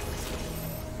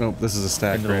 Oh, this is a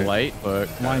stack, into the right? light, but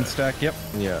Line stack. Yep.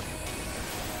 yeah.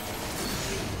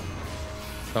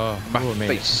 Oh, My ooh,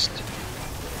 made it. face.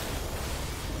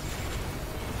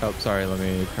 Oh, sorry. Let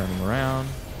me turn him around.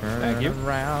 Thank you. Turn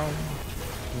around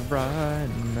right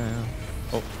now.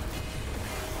 Oh,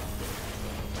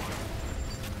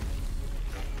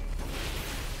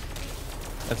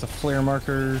 That's a flare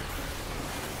marker.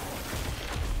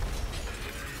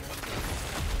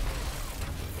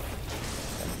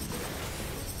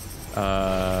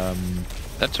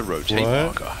 That's a rotate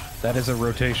What? marker. That is a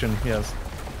rotation. Yes.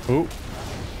 Oh,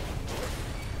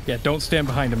 Yeah. Don't stand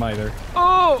behind him either.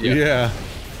 yeah.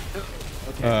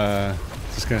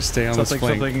 Just gonna stay on this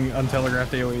flank. Something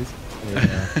untelegraphed AoEs.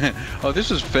 yeah. Oh, this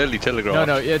was fairly telegraphed.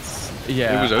 No, it's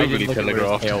yeah. It was I didn't overly look at where his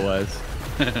telegraphed. tail was.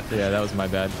 Yeah, that was my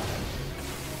bad.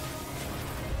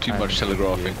 Too I'm much an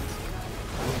telegraphing. idiot.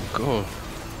 God.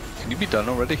 Can you be done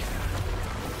already?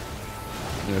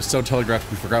 It was so telegraphed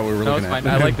we forgot what we were No, it's looking fine.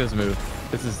 at. I like this move.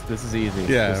 This is easy.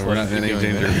 Yeah, Just we're let not me in keep any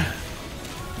doing danger. it.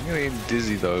 I'm getting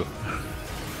dizzy though.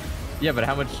 Yeah, but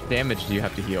how much damage do you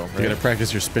have to heal? You gotta Right?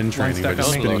 practice your spin training by stack just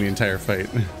on me. spinning the entire fight.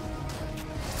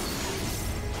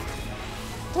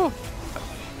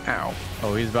 Ow.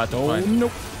 Oh, he's about to Oh find.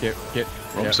 nope. Get.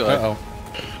 Wrong Yeah. side. Uh-oh.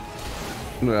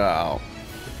 Wow.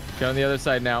 Get on the other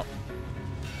side now.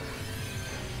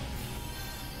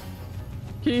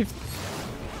 Keith.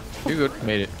 You're good.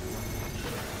 Made it.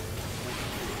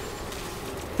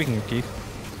 Speaking of Keith.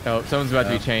 Oh, someone's about to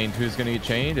be chained. Who's gonna get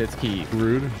chained? It's Keith.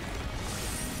 Rude.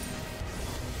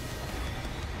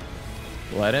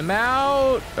 Let him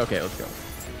out. Okay, let's go.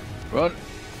 Run.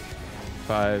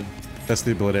 5, That's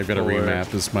the ability I've got to 4,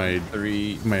 remap. Is my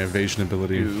 3, evasion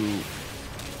ability. 2,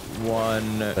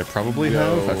 1. I probably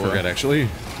go. have. I forget actually.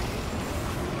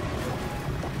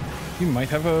 You might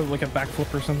have a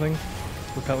backflip or something.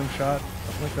 Repelling shot.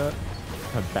 Something like that.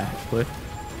 A backflip.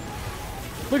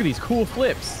 Look at these cool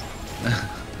flips.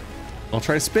 I'll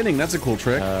try spinning. That's a cool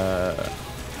trick. Oh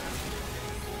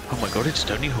my god, it's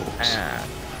Stony Hawks. Ah.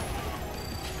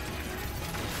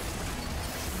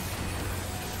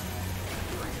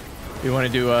 You want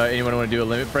to do? Anyone want to do a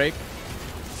limit break?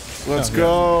 Let's oh,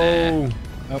 go.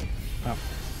 Oh. Oh.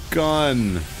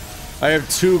 Gun. I have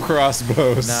 2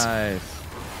 crossbows. Nice.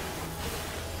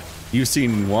 You've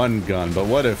seen 1 gun, but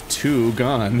what if 2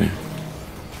 gun?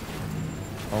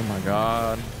 Oh my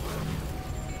god.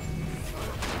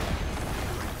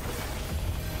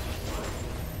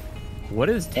 What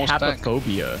is More stack.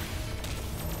 tapophobia?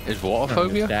 Is water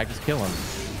phobia? Stack, just kill him.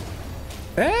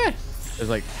 Eh? There's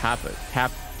like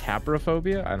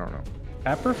taprophobia? I don't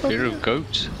know. Fear of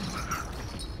goats?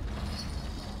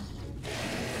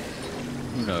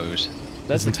 Who knows?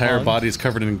 His entire body is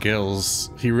covered in gills.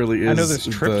 He really is. I know there's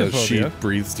the tryptophobia. sheep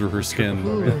breathes through her skin.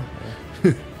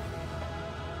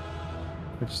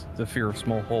 Which is the fear of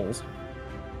small holes.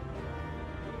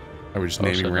 Are we just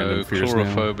naming random fears now?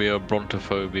 Chlorophobia,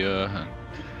 brontophobia.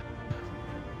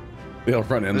 They'll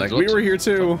run in like, we were here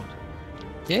too.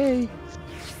 Yay.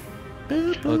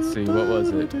 Let's see, what was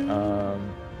it?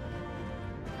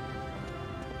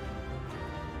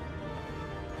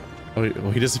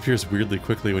 Oh, he disappears weirdly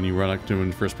quickly when you run up to him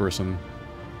in first person.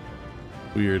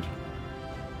 Weird.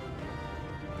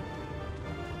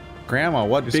 Grandma,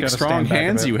 what big strong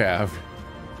hands you have.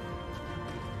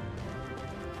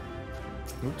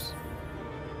 Oops.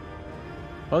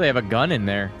 Oh, they have a gun in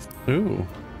there. Ooh.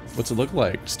 What's it look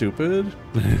like? Stupid?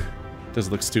 Does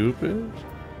it look stupid?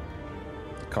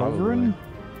 Cauldron?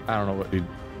 I don't know what.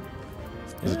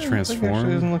 Does it transform? It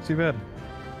actually doesn't look too bad.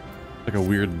 Like a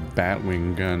weird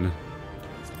batwing gun.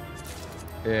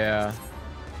 Yeah.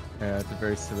 Yeah, it's a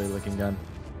very silly looking gun.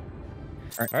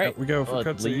 All right, we go for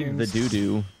cutscenes. Leave the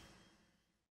doo-doo.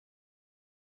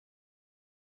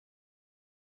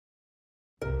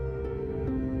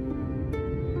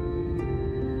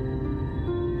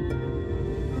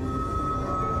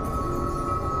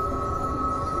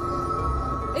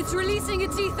 It's releasing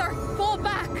its ether. Fall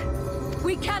back.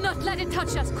 We cannot let it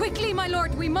touch us. Quickly, my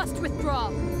lord, we must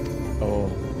withdraw. Oh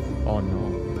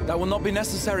no. That will not be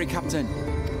necessary, Captain.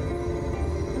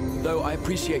 Though I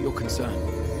appreciate your concern.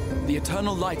 The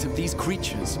eternal light of these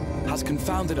creatures has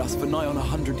confounded us for nigh on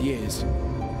 100 years.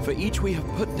 For each we have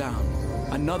put down,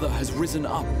 another has risen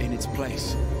up in its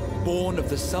place, born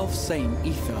of the self-same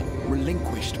ether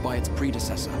relinquished by its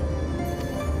predecessor.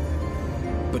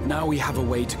 But now we have a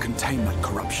way to contain that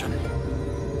corruption.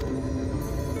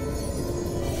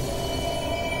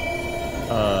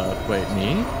 Wait,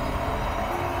 me?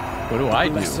 What do I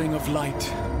do? The blessing of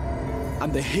light,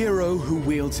 and the hero who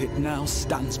wields it now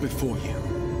stands before you.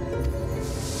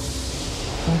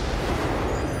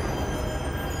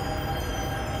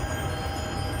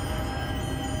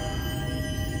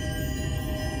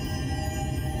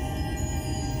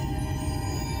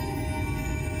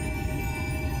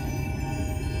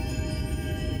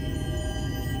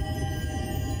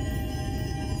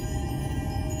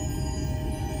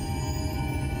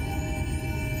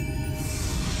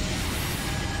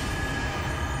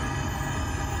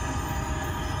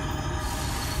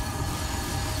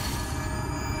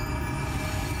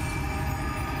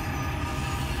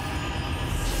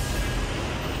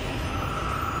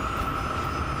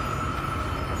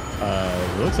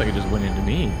 It looks like it just went into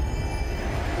me.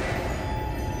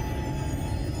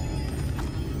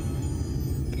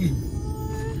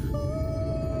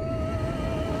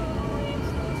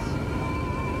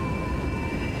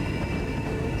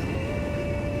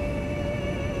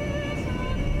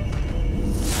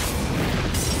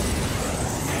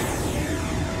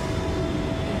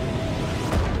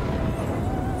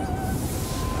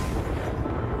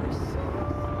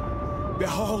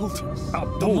 Behold,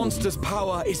 the monster's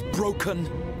power is broken,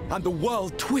 and the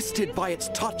world, twisted by its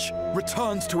touch,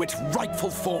 returns to its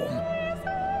rightful form.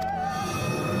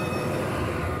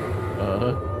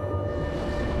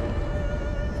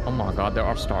 Oh my god, there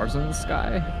are stars in the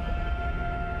sky?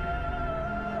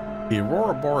 The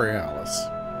Aurora Borealis.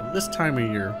 At this time of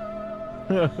year.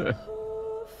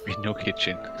 In your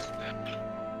kitchen.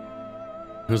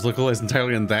 It was localized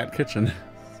entirely in that kitchen.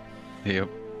 Yep.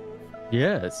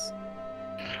 Yes.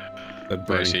 That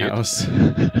burning house.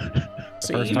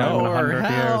 First time in 100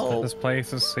 years that this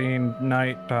place has seen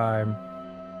nighttime.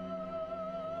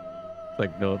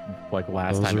 Like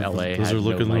last time LA those had are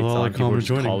looking no lights on, people were just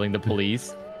joining. calling the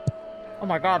police. Oh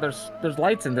my god, there's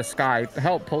lights in the sky.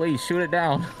 Help, police, shoot it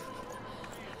down.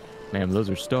 Man, those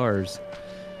are stars.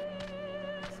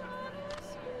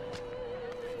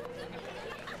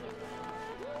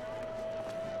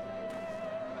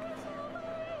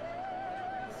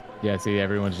 Yeah, see,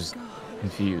 everyone's just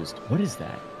confused. What is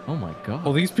that? Oh my god.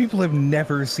 Well, these people have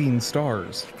never seen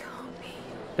stars.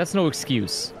 That's no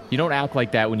excuse. You don't act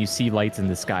like that when you see lights in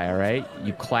the sky, all right?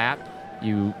 You clap,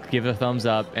 you give a thumbs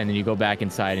up, and then you go back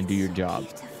inside and do your job.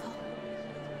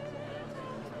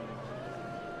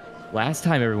 Last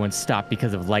time everyone stopped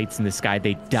because of lights in the sky,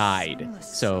 they died.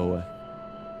 So...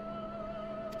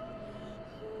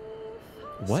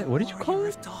 What did you call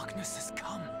it? Darkness has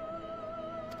come.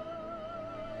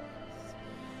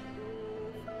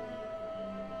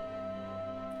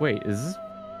 Wait, is this...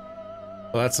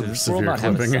 Well, that's some does this world severe not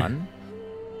have a clipping. sun?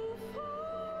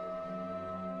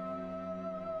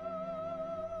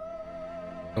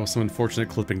 That was some unfortunate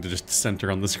clipping to just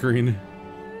center on the screen.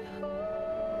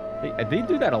 They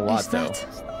do that a lot, Is that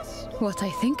what I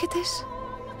think it is?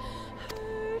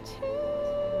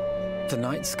 The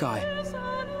night sky.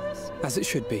 As it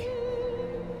should be.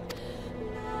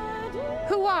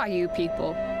 Who are you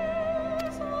people?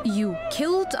 You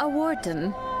killed a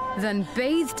warden, then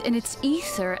bathed in its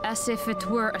ether as if it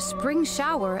were a spring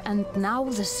shower, and now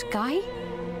the sky?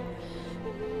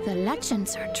 The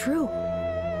legends are true.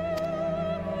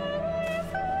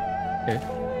 Okay.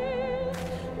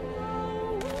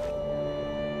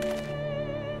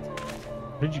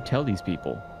 What did you tell these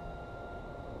people?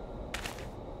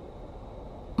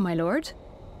 My lord?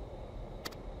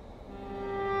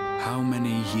 How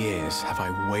many years have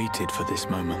I waited for this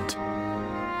moment?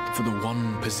 For the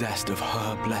one possessed of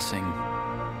her blessing.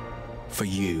 For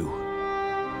you.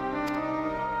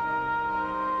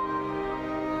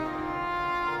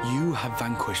 You have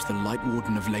vanquished the Light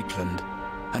Warden of Lakeland,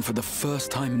 and for the first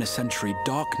time in a century,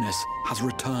 darkness has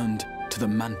returned to the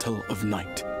mantle of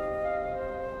night.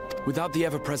 Without the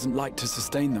ever-present light to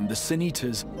sustain them, the Sin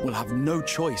Eaters will have no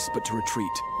choice but to retreat.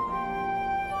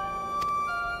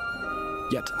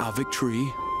 Yet our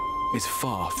victory is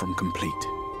far from complete.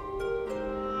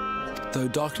 Though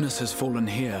darkness has fallen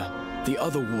here, the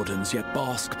other wardens yet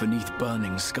bask beneath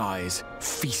burning skies,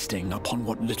 feasting upon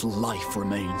what little life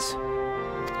remains.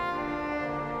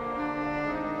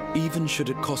 Even should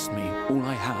it cost me all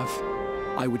I have,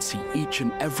 I would see each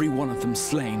and every one of them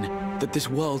slain, that this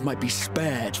world might be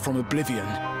spared from oblivion.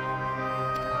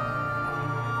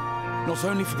 Not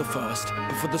only for the first,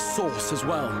 but for the source as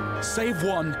well. Save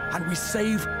one, and we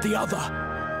save the other.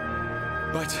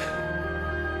 But,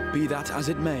 be that as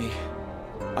it may,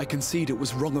 I concede it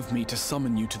was wrong of me to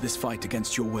summon you to this fight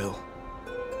against your will.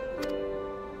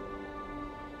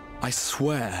 I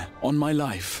swear, on my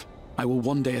life, I will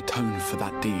one day atone for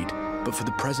that deed, but for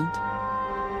the present,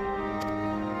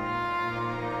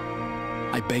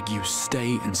 I beg you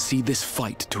stay and see this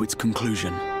fight to its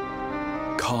conclusion.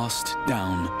 Cast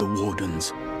down the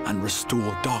wardens and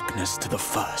restore darkness to the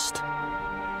first.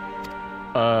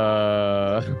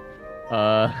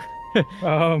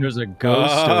 There's a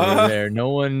ghost over there. No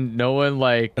one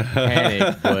like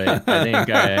panic, but I think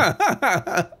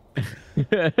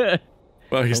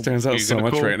Well, he stands out so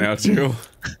much right now too.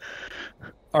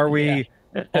 Are we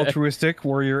altruistic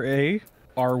warrior A?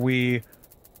 Are we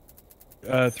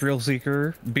thrill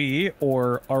seeker B?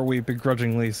 Or are we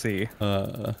begrudgingly C?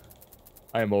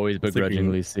 I'm always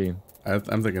begrudgingly C.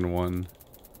 I'm thinking 1.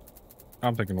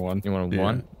 I'm thinking 1. You want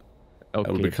 1? Okay.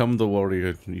 I will become the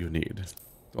warrior you need.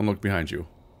 Don't look behind you.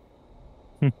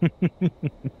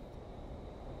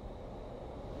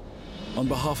 On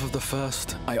behalf of the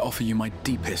first, I offer you my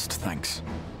deepest thanks.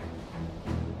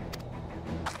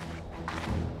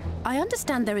 I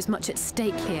understand there is much at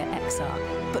stake here, Exarch,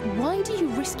 but why do you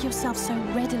risk yourself so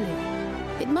readily?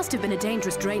 It must have been a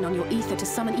dangerous drain on your ether to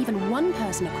summon even one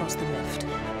person across the rift.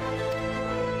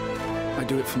 I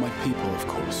do it for my people, of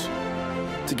course.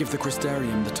 To give the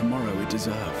Crystarium the tomorrow it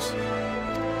deserves.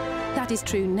 That is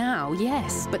true now,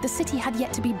 yes, but the city had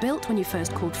yet to be built when you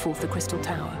first called forth the Crystal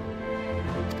Tower.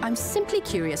 I'm simply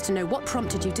curious to know what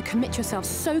prompted you to commit yourself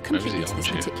so completely to this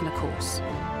particular course.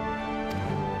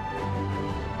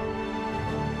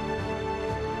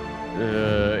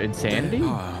 Insanity? There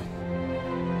are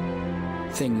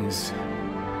things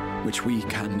which we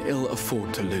can ill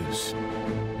afford to lose.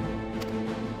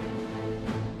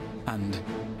 And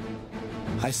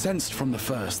I sensed from the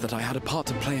first that I had a part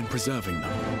to play in preserving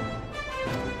them.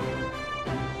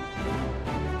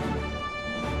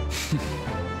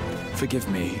 Forgive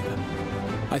me.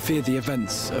 I fear the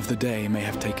events of the day may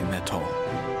have taken their toll.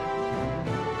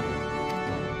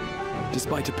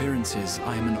 Despite appearances,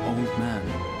 I am an old man.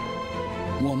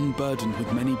 One burdened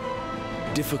with many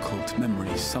difficult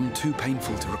memories, some too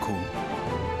painful to recall.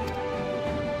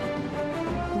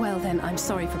 Well then, I'm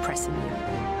sorry for pressing you.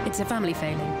 It's a family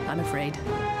failing, I'm afraid.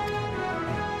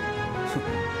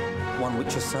 One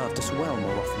which has served us well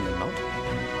more often than not.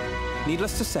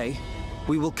 Needless to say,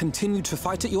 we will continue to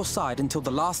fight at your side until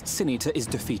the last Sin Eater is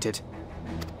defeated.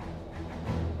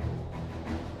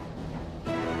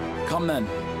 Come then,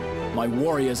 my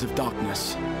warriors of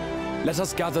darkness. Let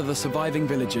us gather the surviving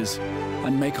villagers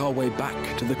and make our way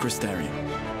back to the Crystarium.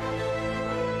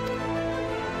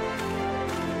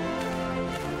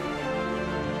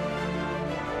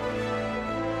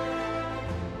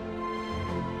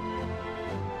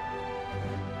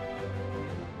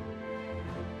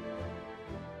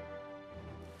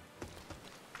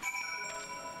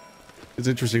 It's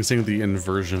interesting seeing the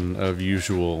inversion of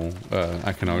usual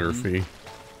iconography.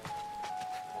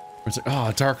 It's like,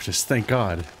 oh, darkness, thank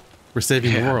God. We're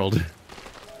saving the world.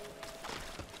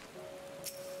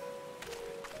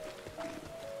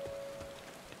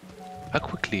 I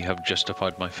quickly have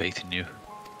justified my faith in you.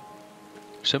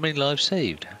 So many lives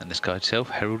saved, and the sky itself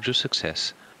heralds your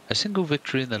success. A single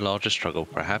victory in the larger struggle,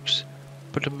 perhaps,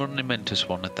 but a monumentous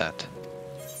one at that.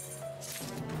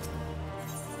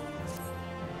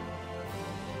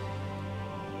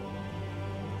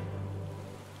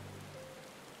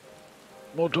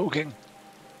 More talking.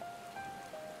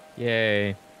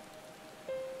 Yay.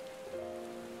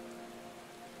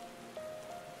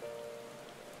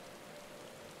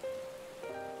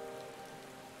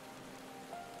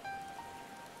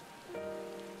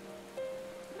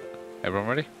 Everyone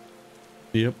ready?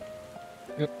 Yep.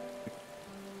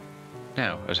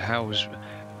 Now, as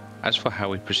for how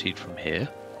we proceed from here,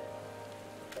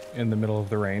 In the middle of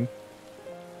the rain,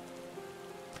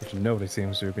 which nobody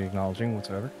seems to be acknowledging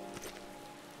whatsoever.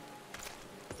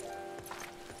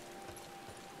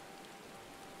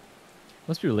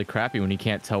 Must be really crappy when you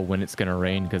can't tell when it's gonna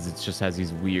rain because it just has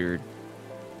these weird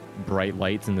bright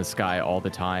lights in the sky all the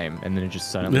time, and then it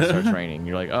just suddenly starts raining.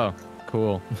 You're like, oh,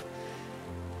 cool.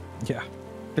 Yeah.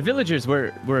 The villagers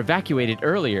were evacuated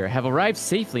earlier have arrived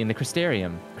safely in the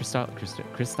Crystarium.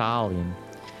 Crystallium.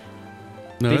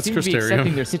 No, They that's seem to be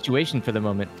accepting Crystarium. their situation for the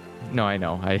moment. No, I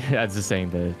know. I was just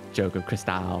saying the joke of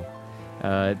Crystal.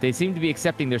 They seem to be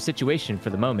accepting their situation for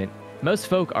the moment. Most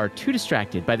folk are too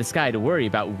distracted by the sky to worry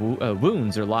about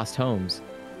wounds or lost homes.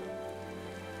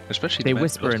 especially They the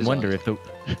whisper and wonder if the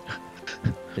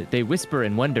they whisper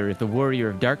and wonder if the warrior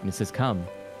of darkness has come.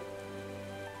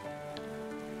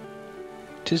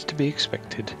 'Tis to be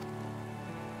expected.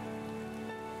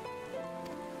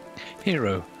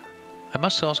 Hero, I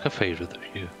must ask a favour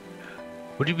of you.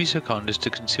 Would you be so kind as to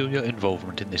conceal your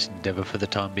involvement in this endeavour for the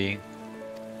time being?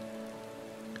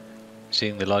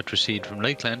 Seeing the light recede from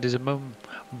Lakeland is a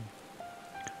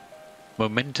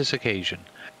momentous occasion,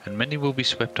 and many will be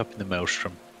swept up in the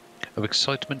maelstrom of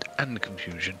excitement and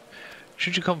confusion.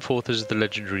 Should you come forth as the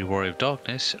legendary warrior of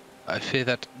darkness, I fear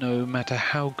that no matter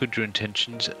how good your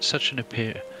intentions, such an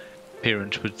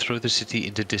appearance would throw the city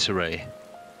into disarray.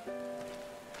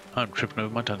 I'm tripping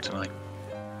over my tongue tonight.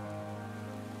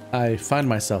 I find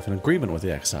myself in agreement with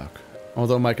the Exarch,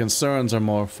 although my concerns are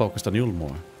more focused on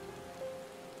Ulmore.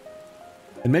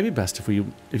 It may be best if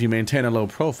you maintain a low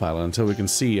profile until we can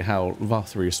see how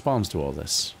Vothri responds to all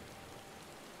this.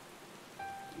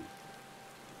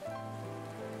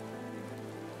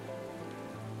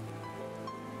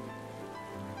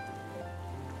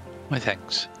 My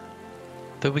thanks.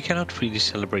 Though we cannot freely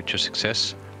celebrate your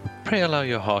success, pray allow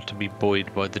your heart to be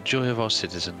buoyed by the joy of our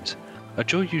citizens, a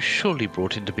joy you surely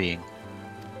brought into being.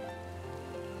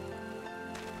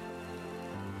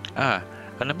 Ah,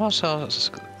 and I must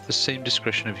ask the same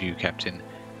discretion of you, Captain.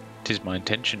 'Tis my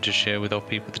intention to share with our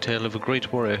people the tale of a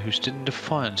great warrior who stood in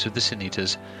defiance of the Sin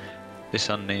Eaters. This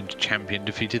unnamed champion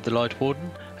defeated the Light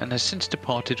Warden, and has since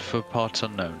departed for parts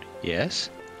unknown. Yes?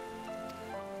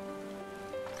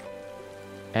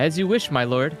 As you wish, my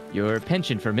lord. Your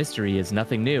penchant for mystery is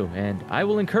nothing new, and I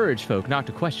will encourage folk not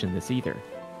to question this either.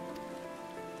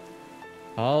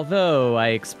 Although I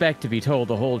expect to be told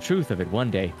the whole truth of it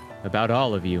one day, about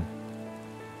all of you.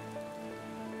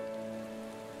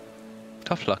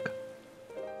 Tough luck.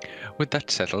 With that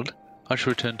settled, I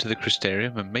shall return to the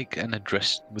Crystarium and make to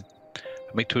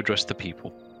address the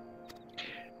people.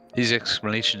 These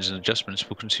explanations and adjustments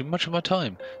will consume much of my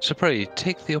time, so pray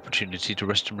take the opportunity to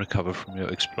rest and recover from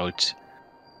your exploits.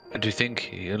 And to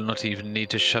think you'll not even need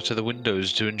to shutter the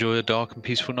windows to enjoy a dark and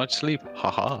peaceful night's sleep.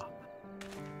 Ha ha.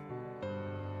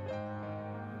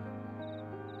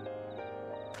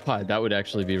 God, that would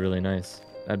actually be really nice.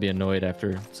 I'd be annoyed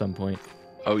after some point.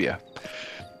 Oh yeah.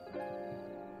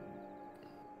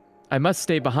 I must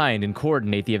stay behind and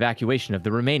coordinate the evacuation of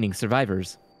the remaining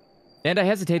survivors. And I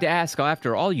hesitate to ask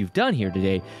after all you've done here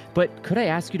today, but could I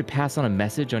ask you to pass on a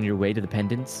message on your way to the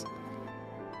pendants?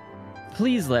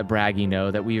 Please let Braggy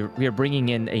know that we are bringing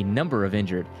in a number of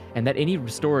injured, and that any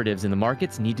restoratives in the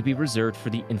markets need to be reserved for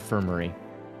the infirmary.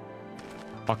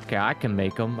 Okay, I can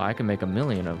make them. I can make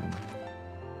 1,000,000 of them.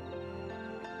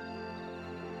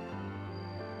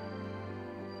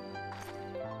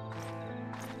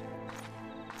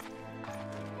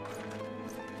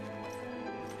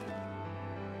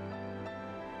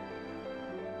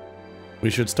 We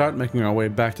should start making our way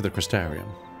back to the Crystarium.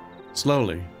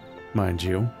 Slowly, mind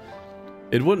you.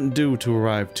 It wouldn't do to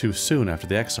arrive too soon after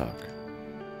the Exarch.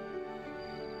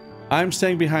 I'm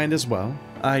staying behind as well.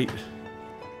 There's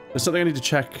something I need to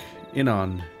check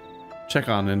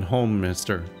on in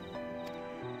Holminster.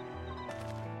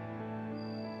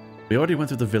 We already went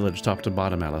through the village top to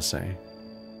bottom, LSA.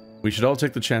 We should all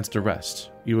take the chance to rest,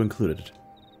 you included.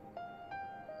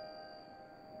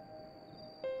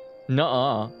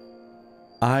 Nuh-uh.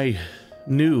 I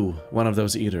knew one of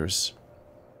those eaters.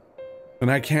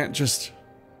 And I can't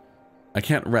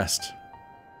rest.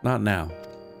 Not now.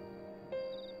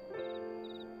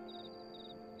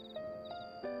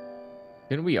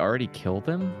 Didn't we already kill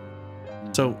them?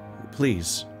 So,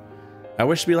 please, I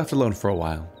wish to be left alone for a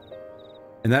while.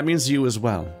 And that means you as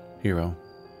well, hero.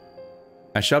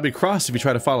 I shall be cross if you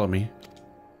try to follow me.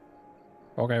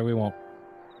 Okay, we won't.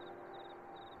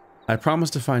 I promise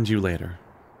to find you later,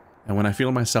 and when I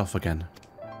feel myself again.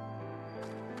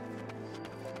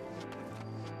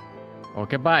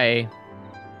 Okay, bye.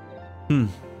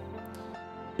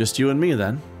 Just you and me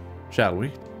then, shall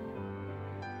we?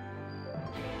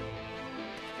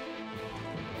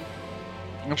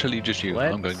 Actually, just you.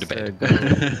 I'm going to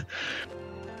bed.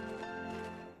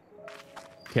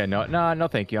 Okay, no,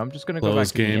 thank you. I'm just gonna go back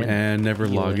Close to the game inn. and never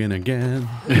log in again.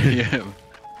 Yeah.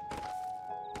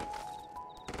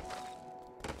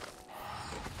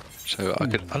 So I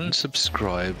could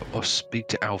unsubscribe or speak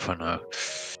to Alpha now.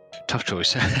 Tough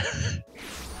choice.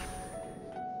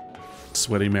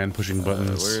 Sweaty man pushing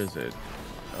buttons. Where is it?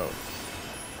 Oh.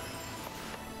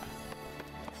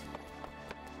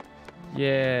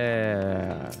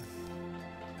 Yeah.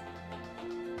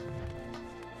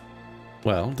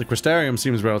 Well, the Crystarium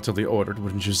seems relatively ordered,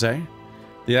 wouldn't you say?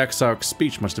 The Exarch's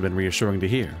speech must have been reassuring to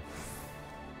hear.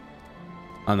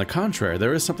 On the contrary,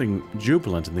 there is something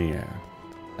jubilant in the air.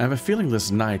 I have a feeling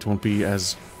this night won't be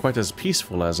quite as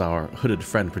peaceful as our hooded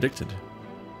friend predicted.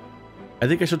 I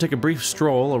think I shall take a brief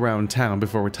stroll around town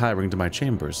before retiring to my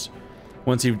chambers.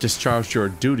 Once you've discharged your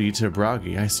duty to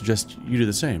Bragi, I suggest you do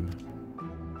the same.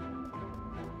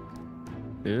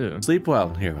 Ew. Sleep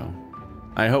well, hero.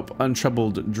 I hope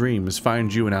untroubled dreams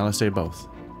find you and Alice both.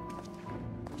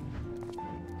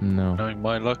 No. Knowing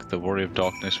my luck, the Warrior of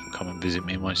Darkness will come and visit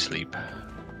me in my sleep.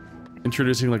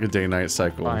 Introducing like a day-night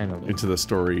cycle into the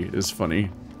story is funny.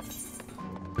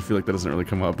 I feel like that doesn't really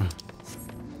come up.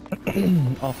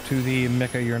 Off to the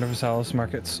Mecha Universalis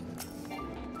markets.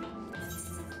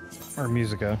 Or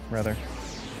Musica, rather.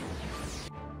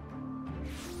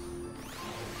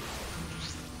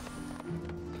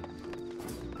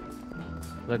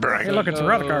 Hey, look, it's a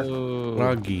Radkar.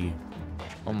 Bragi.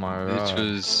 Oh my god. This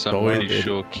was, I'm pretty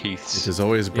sure, Keith's. It is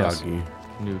always Bragi. Yes.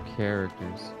 New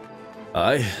characters.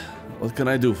 Aye, what can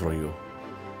I do for you?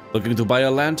 Looking to buy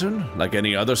a lantern, like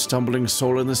any other stumbling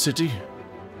soul in the city?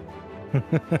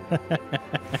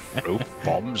 Rope,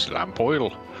 bombs, lamp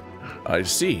oil. I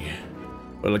see.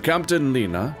 Well, Captain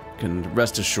Lena can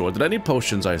rest assured that any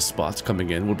potions I spot coming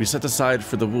in will be set aside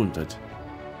for the wounded.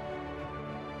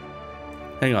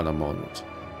 Hang on a moment.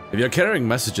 If you're carrying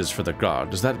messages for the guard,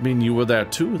 does that mean you were there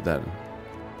too, then?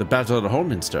 The battle at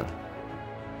Holminster?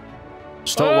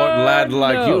 Stalwart lad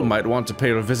like you might want to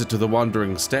pay a visit to the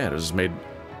Wandering Stairs, make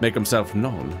himself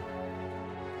known.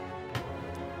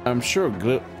 I'm sure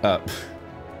Glynard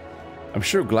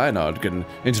can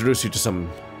introduce you to some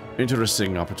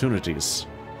interesting opportunities.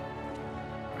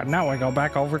 And now we go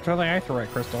back over to the Aetheryte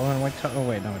Crystal and wait. Oh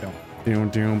wait, no, we don't.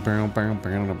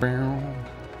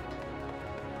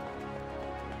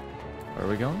 Where are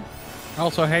we going?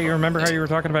 Also, hey, you remember how you were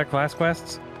talking about class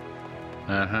quests?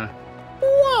 Uh-huh.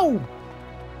 Whoa!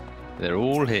 They're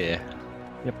all here.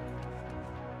 Yep.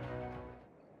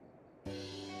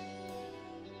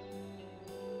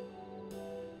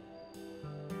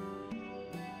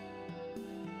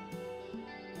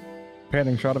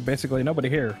 Panning shot of basically nobody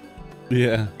here.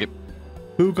 Yeah. Yep.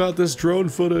 Who got this drone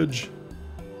footage?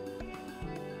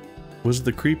 Was it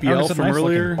the creepy elf from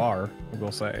earlier? Bar, I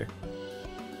will say.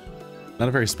 Not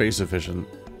a very space efficient.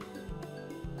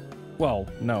 Well,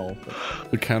 no.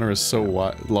 The counter is so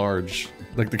large.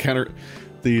 Like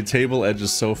the table edge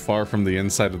is so far from the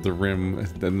inside of the rim,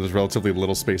 and there's relatively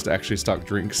little space to actually stock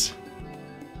drinks.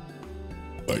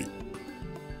 Bye.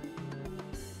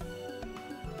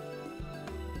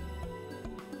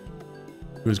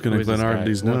 Who's gonna Glenard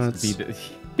these nuts? He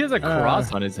has a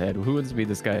cross on his head. Who wants to be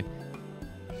this guy?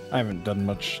 I haven't done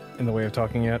much in the way of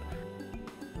talking yet.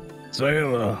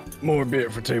 So, more beer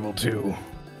for table 2.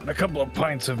 And a couple of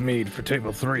pints of mead for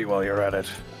table 3 while you're at it.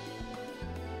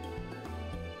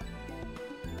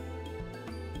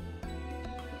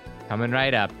 Coming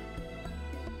right up.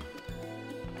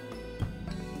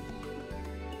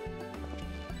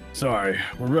 Sorry,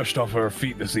 we're rushed off our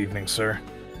feet this evening, sir.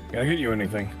 Can I get you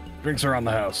anything? Drinks around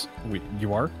the house. Wait,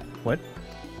 you are? What?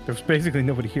 There's basically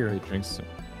nobody here. Drinks.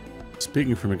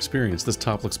 Speaking from experience, this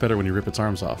top looks better when you rip its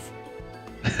arms off.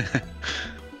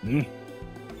 Hmm?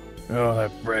 Oh,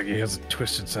 that Bragi has a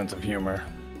twisted sense of humor.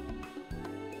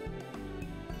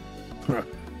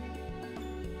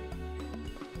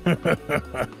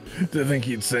 To think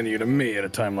he'd send you to me at a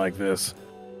time like this.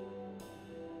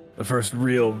 The first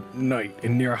real night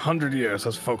in near 100 years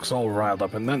has folks all riled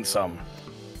up and then some.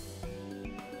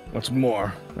 What's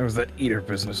more, there was that eater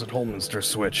business at Holminster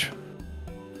Switch.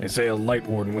 They say a Light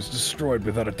Warden was destroyed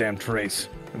without a damn trace.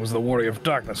 It was the Warrior of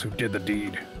Darkness who did the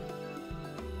deed.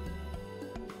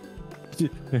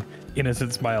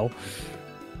 Innocent smile.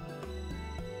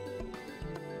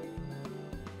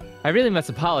 I really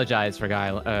must apologize for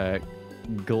Glennard.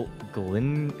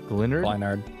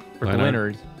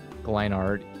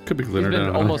 Could be He's Glennard.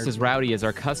 been almost as rowdy as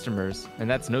our customers, and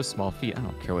that's no small feat. I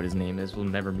don't care what his name is. We'll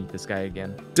never meet this guy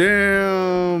again.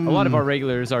 Damn! A lot of our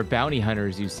regulars are bounty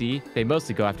hunters, you see. They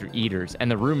mostly go after eaters,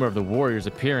 and the rumor of the warrior's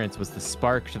appearance was the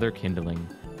spark to their kindling.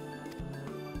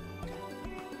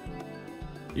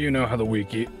 You know how the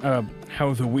weak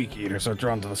eaters are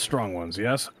drawn to the strong ones,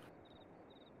 yes?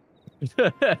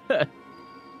 Aye,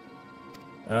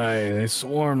 they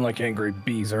swarm like angry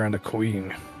bees around a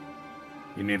queen.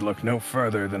 You need look no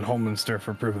further than Holminster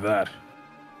for proof of that.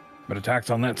 But attacks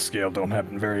on that scale don't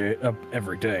happen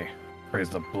every day. Praise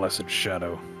the blessed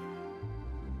shadow.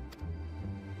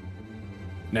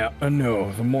 Now,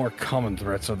 no, the more common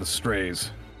threats are the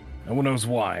strays. No one knows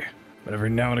why, but every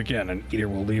now and again an eater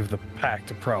will leave the pack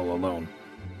to prowl alone.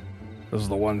 Those are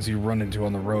the ones you run into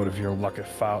on the road if your luck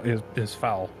is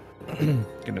foul.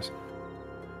 Goodness.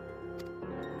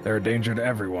 They're a danger to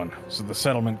everyone, so the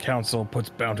settlement council puts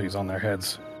bounties on their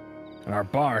heads. And our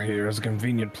bar here is a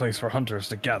convenient place for hunters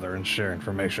to gather and share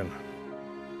information.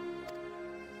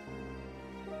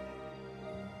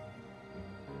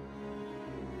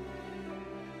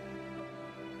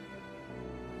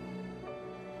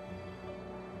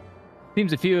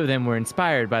 Seems a few of them were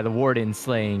inspired by the warden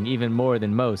slaying even more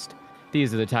than most.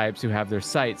 These are the types who have their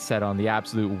sights set on the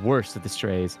absolute worst of the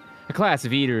strays. A class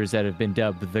of eaters that have been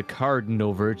dubbed the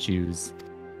cardinal virtues.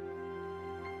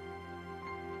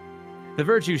 The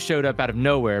virtues showed up out of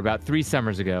nowhere about 3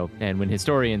 summers ago, and when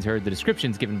historians heard the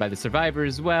descriptions given by the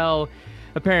survivors, well,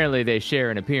 apparently they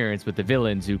share an appearance with the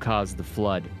villains who caused the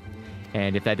flood.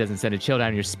 And if that doesn't send a chill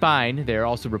down your spine, they're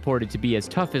also reported to be as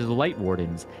tough as light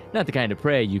wardens, not the kind of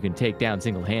prey you can take down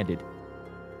single-handed.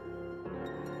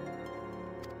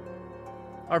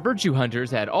 Our virtue hunters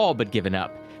had all but given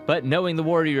up, but knowing the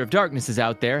Warrior of Darkness is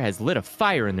out there has lit a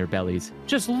fire in their bellies.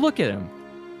 Just look at them.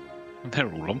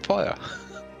 They're all on fire.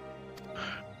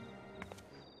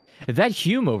 That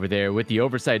Hume over there with the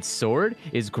oversized sword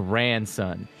is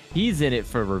grandson. He's in it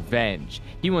for revenge.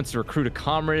 He wants to recruit a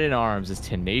comrade in arms as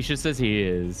tenacious as he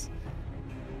is.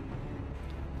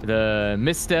 The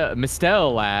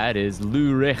Mistel lad is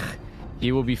Lurich.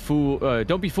 He will be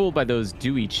don't be fooled by those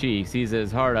dewy cheeks. He's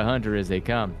as hard a hunter as they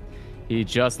come. He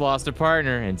just lost a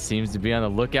partner and seems to be on the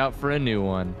lookout for a new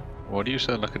one. Why do you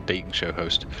sound like a dating show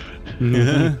host?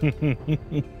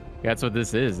 That's what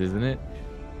this is, isn't it?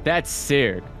 That's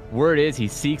Sirk. Word is he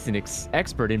seeks an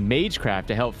expert in magecraft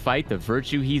to help fight the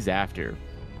virtue he's after.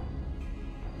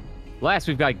 Last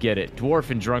we've got Get It,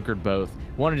 dwarf and drunkard both.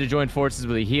 Wanted to join forces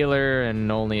with a healer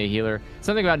and only a healer.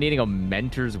 Something about needing a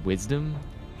mentor's wisdom?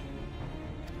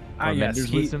 Yes,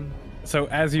 wisdom? So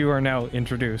as you are now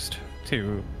introduced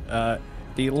to, the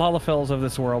Lalafels of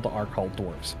this world are called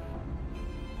dwarves.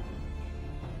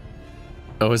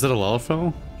 Oh, is that a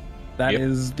Lalafell? That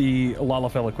is the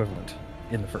Lalafell equivalent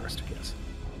in the first, yes.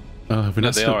 Have we No,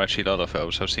 not they seen, are actually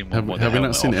Lalafels. I've seen one. have we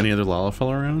not seen any other Lalafell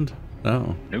around?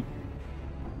 Oh. Nope.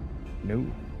 No,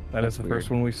 that is the first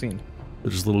one we've seen.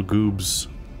 They're just little goobs.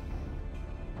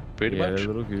 Pretty Yeah, much. they're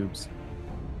little goobs.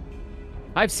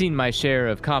 I've seen my share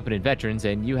of competent veterans,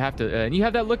 and you have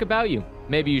that look about you.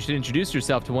 Maybe you should introduce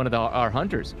yourself to one of our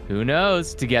hunters. Who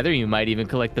knows? Together you might even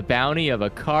collect the bounty of a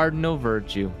cardinal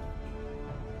virtue.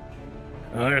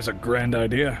 Oh, there's a grand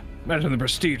idea. Imagine the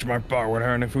prestige my bar would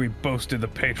earn if we boasted the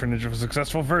patronage of a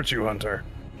successful virtue hunter.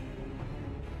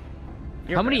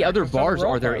 How many other bars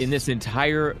are there in this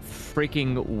entire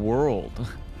freaking world?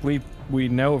 We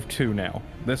know of 2 now.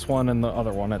 This one and the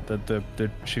other one at the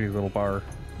shitty little bar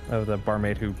of the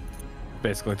barmaid who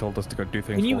basically told us to go do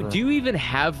things. Do you even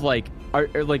have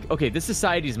okay, this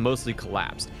society's mostly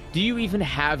collapsed. Do you even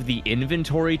have the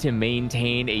inventory to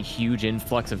maintain a huge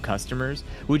influx of customers?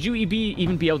 Would you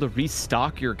even be able to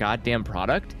restock your goddamn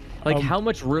product? How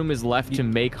much room is left to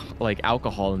make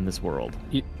alcohol in this world?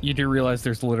 You do realize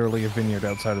there's literally a vineyard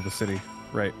outside of the city,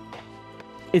 right?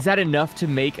 Is that enough to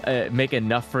make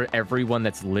enough for everyone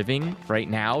that's living right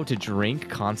now to drink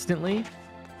constantly?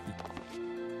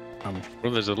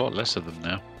 Well, there's a lot less of them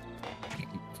now.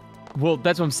 Well,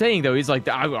 that's what I'm saying, though. He's like,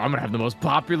 I'm going to have the most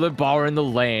popular bar in the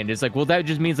land. It's like, well, that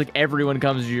just means everyone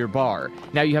comes to your bar.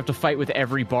 Now you have to fight with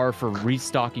every bar for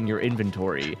restocking your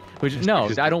inventory. Which, no,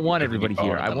 I don't want everybody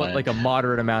here. I want a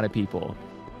moderate amount of people.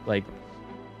 Like,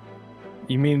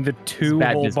 you mean the 2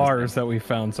 whole business bars that we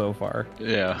found so far?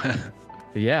 Yeah.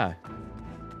 yeah.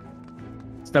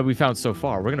 That we found so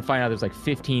far. We're gonna find out there's like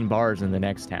 15 bars in the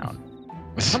next town.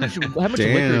 How much liquor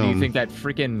do you think that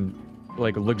freaking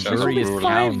like luxurious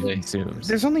town consumes?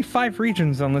 There's only 5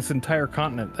 regions on this entire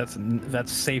continent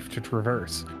that's safe to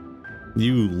traverse.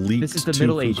 You leaked. This is the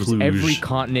Middle Ages. Every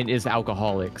continent is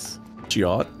alcoholics.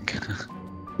 Giot.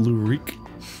 Lurik.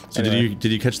 So Anyway.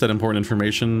 did you catch that important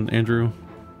information, Andrew?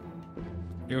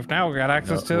 You've now got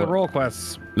access to the role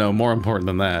quests. No, more important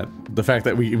than that. The fact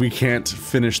that we can't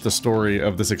finish the story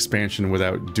of this expansion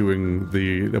without doing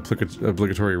the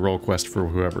obligatory role quest for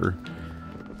whoever.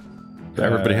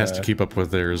 Everybody has to keep up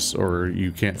with theirs, or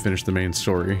you can't finish the main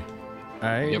story.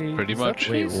 Yep, pretty much.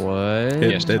 Wait,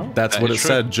 what? That's what it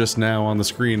said just now on the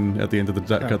screen at the end of the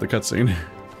cutscene.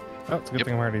 Oh, it's a good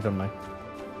thing I'm already done mine.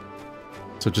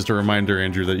 So just a reminder,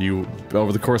 Andrew, that you,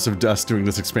 over the course of us doing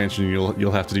this expansion,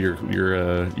 you'll have to do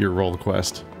your role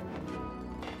quest.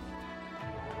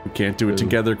 We can't do it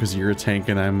together because you're a tank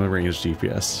and I'm a ranged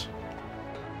DPS.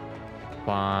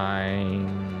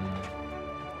 Fine.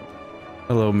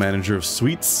 Hello, manager of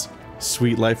Sweets.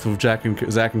 Sweet Life of Zach and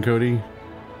Cody.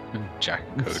 Jack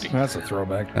and Cody. That's a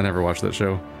throwback. I never watched that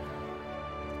show.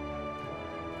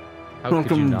 How could you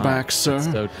Welcome not? back, sir. It's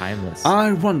so timeless.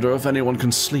 I wonder if anyone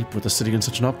can sleep with the city in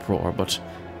such an uproar, but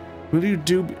will you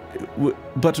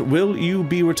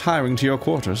be retiring to your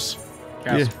quarters?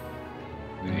 Yes.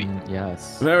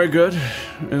 Yes. Very good.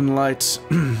 In light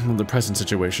of the present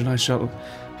situation, I shall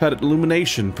have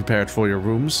illumination prepared for your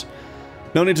rooms.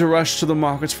 No need to rush to the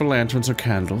markets for lanterns or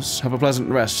candles. Have a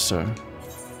pleasant rest, sir.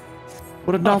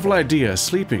 What a novel idea,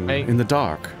 sleeping in the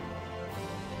dark.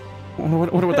 I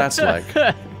wonder what that's like.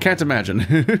 Can't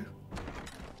imagine.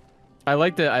 I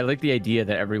like the idea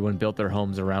that everyone built their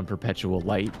homes around perpetual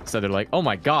light. So they're like, oh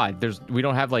my god, we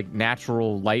don't have like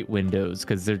natural light windows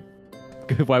because they're.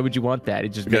 Why would you want that? It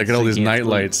just We gotta get all these night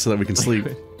lights so that we can sleep.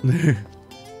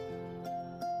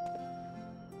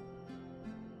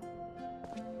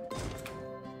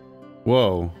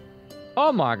 Whoa.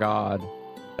 Oh my god.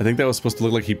 I think that was supposed to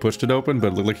look like he pushed it open, but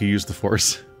it looked like he used the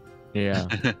force. Yeah.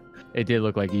 It did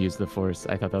look like he used the force.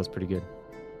 I thought that was pretty good.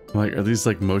 Like, are these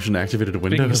like motion activated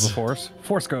windows? Speaking of the force,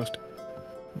 Force Ghost.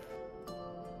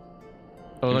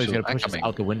 Oh no, he's gonna push us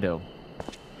out the window.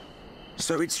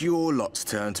 So it's your lot's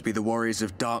turn to be the warriors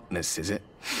of darkness, is it?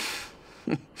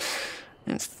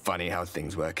 It's funny how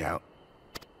things work out.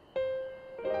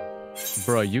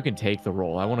 Bro, you can take the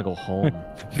role. I want to go home.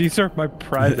 These are my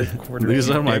private quarters.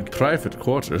 These are my private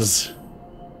quarters.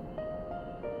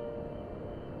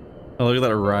 Oh, look at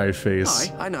that wry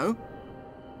face. I know.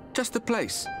 Just the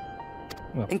place.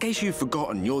 Well. In case you've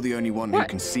forgotten, you're the only one who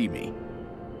can see me.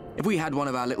 If we had one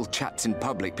of our little chats in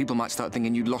public, people might start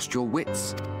thinking you'd lost your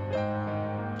wits.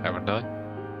 Haven't I?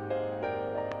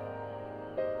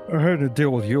 I had to deal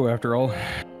with you after all.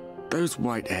 Those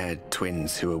white-haired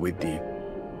twins who are with you.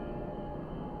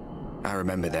 I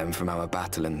remember them from our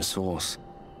battle in the Source.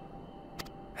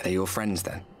 Are they your friends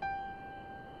then?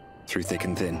 Through thick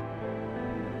and thin?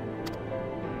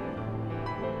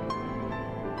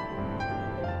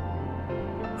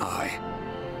 Aye.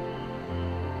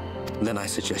 Then I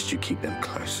suggest you keep them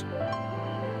close.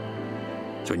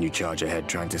 It's when you charge ahead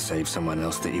trying to save someone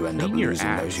else that you end up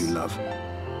losing those you love.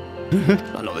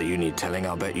 Not that you need telling,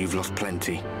 I'll bet you've lost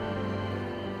plenty.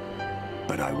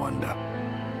 But I wonder.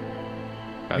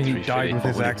 I mean, he died with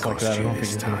his axe like that. I don't think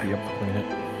he's going to be up to clean it.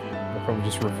 He'll probably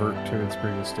just revert to its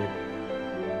previous state.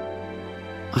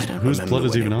 I don't Whose blood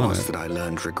is even on it? That I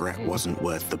learned regret wasn't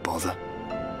worth the bother.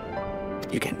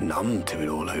 You get numb to it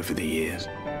all over the years.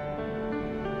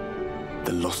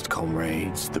 The lost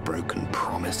comrades, the broken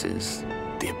promises,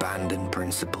 the abandoned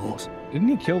principles. Didn't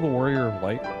he kill the Warrior of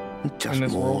Light? Just in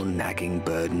this more world? nagging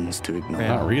burdens to ignore.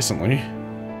 Not recently.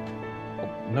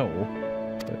 No.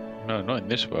 No, not in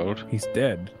this world. He's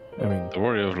dead. I mean, The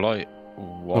Warrior of Light.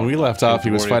 When we left off, he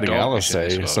was fighting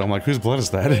Eorzea, so I'm like, whose blood is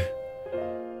that?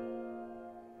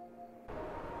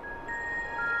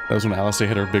 That was when Eorzea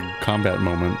had her big combat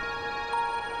moment.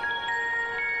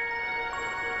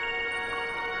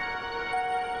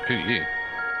 Who are you?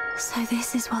 So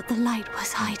this is what the light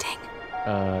was hiding.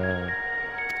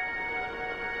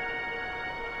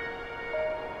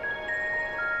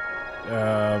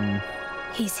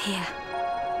 He's here.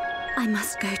 I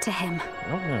must go to him. I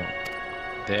don't know.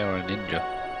 They are a ninja.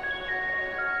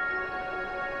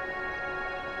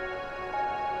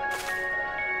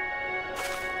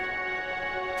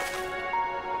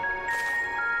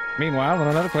 Meanwhile, in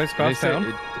another place across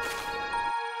town.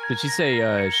 Did she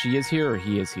say she is here or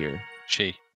he is here?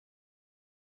 She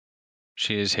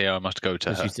She is here. I must go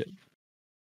to her.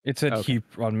 It said he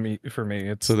on me for me.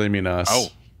 It's so they mean us.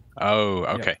 Oh,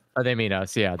 okay. Yeah. Oh, they mean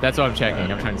us. Yeah, that's what I'm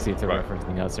checking. I'm trying to see if they're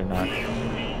referencing us or not.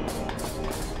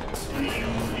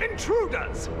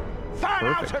 Intruders! Fan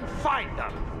out and find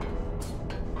them!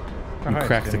 You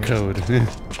cracked the code.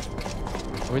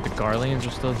 Wait, the Garleans are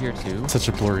still here too? Such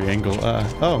a blurry angle.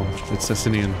 Oh, it's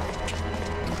Sessinian.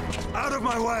 Out of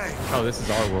my way! Oh, this is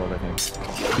our world, I think.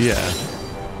 Yeah.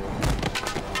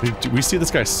 We see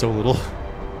this guy so little.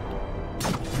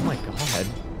 Oh my god.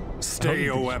 Stay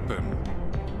your weapon.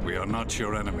 We are not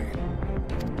your enemy.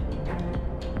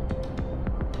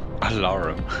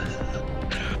 Alarum.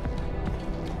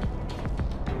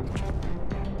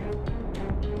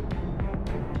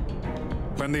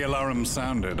 When the alarm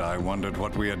sounded, I wondered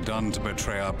what we had done to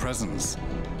betray our presence.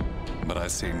 But I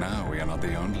see now we are not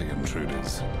the only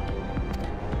intruders.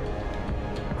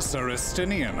 Sir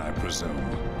Estinian, I presume.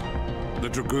 The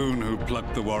dragoon who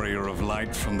plucked the warrior of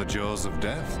light from the jaws of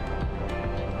death.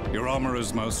 Your armor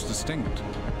is most distinct.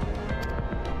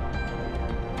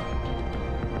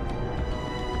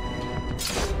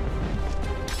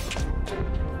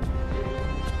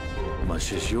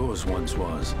 Much as yours once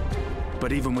was.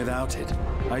 But even without it,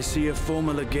 I see a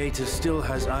former legator still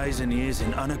has eyes and ears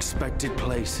in unexpected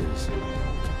places.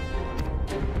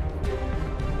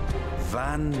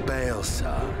 Van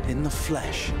Baelsar in the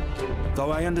flesh.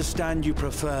 Though I understand you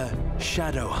prefer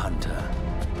Shadow Hunter.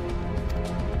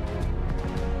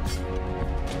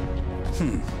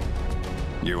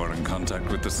 You are in contact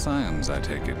with the Scions, I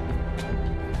take it.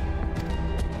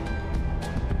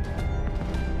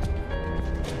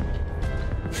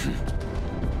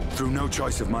 Through no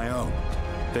choice of my own,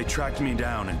 they tracked me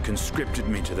down and conscripted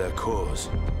me to their cause.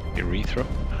 Urethra?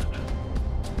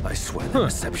 I swear the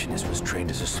receptionist was trained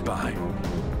as a spy.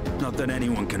 Not that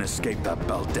anyone can escape that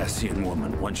Baldessian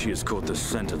woman once she has caught the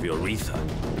scent of Urethra.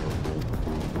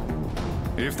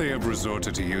 If they have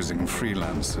resorted to using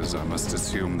freelancers, I must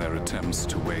assume their attempts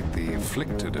to wake the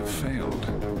afflicted have failed.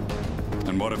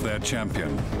 And what of their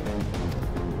champion?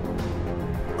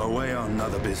 Away on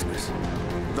other business.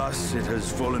 Thus, it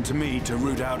has fallen to me to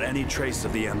root out any trace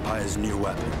of the Empire's new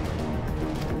weapon.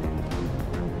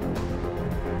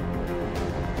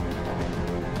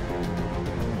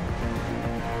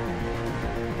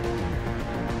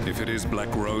 If it is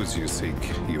Black Rose you seek,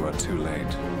 you are too late.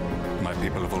 My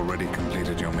people have already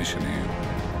completed your mission here.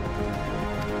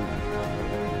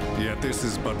 Yet this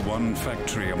is but one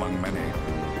factory among many.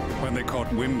 When they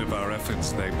caught wind of our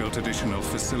efforts, they built additional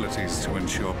facilities to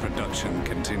ensure production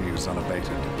continues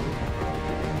unabated.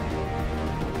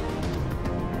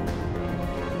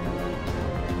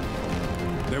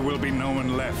 There will be no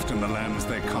one left in the lands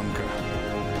they conquer.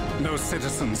 No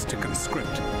citizens to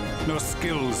conscript. No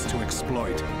skills to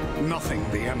exploit. Nothing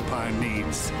the Empire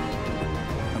needs.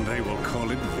 And they will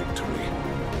call it victory.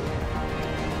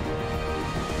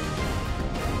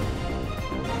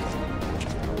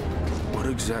 What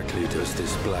exactly does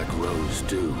this Black Rose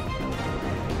do?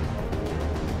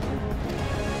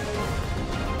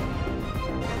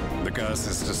 The gas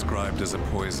is described as a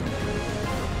poison,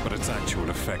 but its actual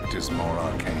effect is more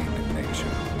arcane in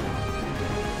nature.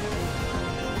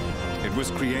 It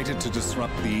was created to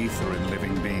disrupt the ether in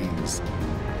living beings,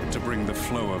 to bring the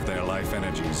flow of their life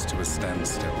energies to a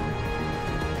standstill.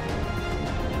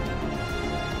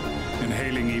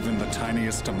 Inhaling even the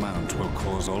tiniest amount will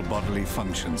cause all bodily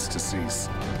functions to cease,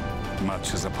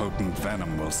 much as a potent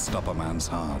venom will stop a man's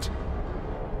heart.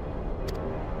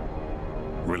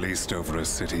 Released over a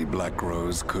city, Black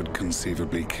Rose could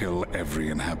conceivably kill every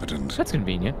inhabitant. That's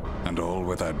convenient. And all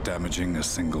without damaging a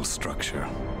single structure.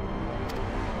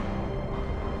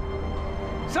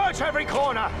 Search every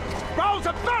corner! Rouse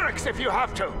the barracks if you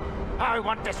have to! I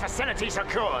want this facility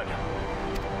secured!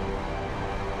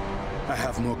 I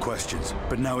have more questions,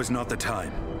 but now is not the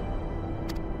time.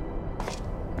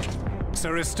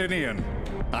 Sir Estinian,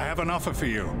 I have an offer for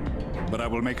you, but I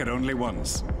will make it only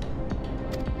once.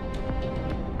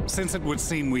 Since it would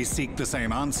seem we seek the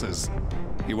same answers,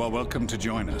 you are welcome to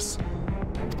join us.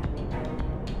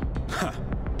 Ha!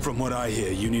 From what I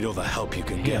hear, you need all the help you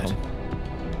can get.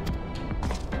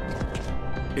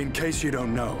 In case you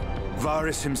don't know,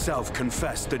 Varys himself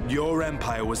confessed that your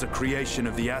empire was a creation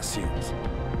of the Ascians.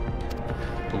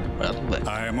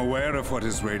 I am aware of what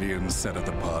his Radiance said at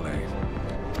the parley.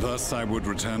 Thus I would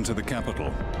return to the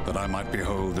capital, that I might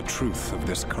behold the truth of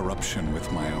this corruption with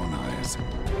my own eyes.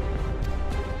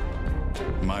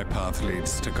 My path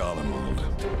leads to Garlemald.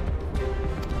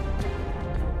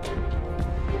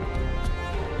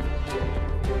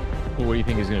 Well, what do you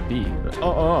think is going to be?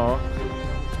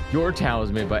 Your town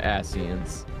was made by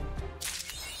Ascians.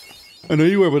 I know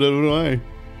you are, but I don't know I.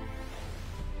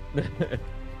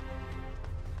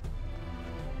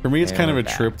 For me, it's kind of a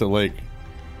trip that, like,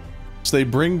 so they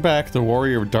bring back the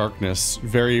Warrior of Darkness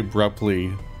very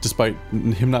abruptly, despite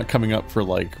him not coming up for,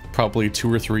 like, probably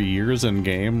 2 or 3 years in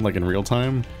game, like in real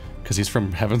time, because he's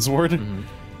from Heavensward.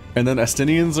 And then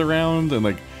Estinian's around, and,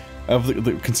 like,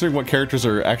 considering what characters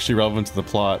are actually relevant to the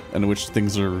plot and which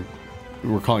things we're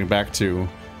calling back to,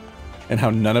 and how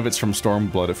none of it's from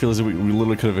Stormblood, it feels like we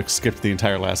literally could have skipped the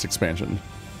entire last expansion.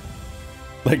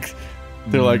 Like,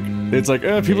 they're like, it's like,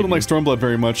 people don't like Stormblood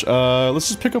very much. Let's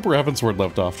just pick up where Heavensward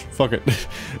left off. Fuck it.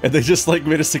 And they just, like,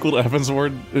 made a sequel to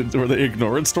Heavensward where they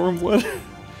ignored Stormblood.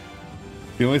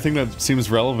 The only thing that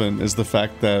seems relevant is the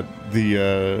fact that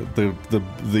the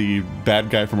bad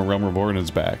guy from A Realm Reborn is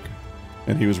back,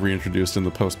 and he was reintroduced in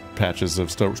the post patches of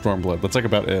Stormblood. That's like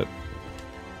about it.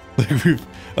 Like,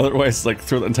 otherwise, like,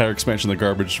 throw the entire expansion in the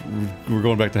garbage. We're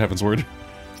going back to Heavensward.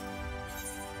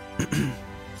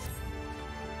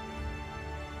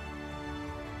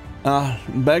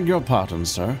 Beg your pardon,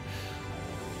 sir.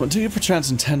 But do you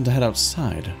perchance intend to head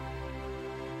outside?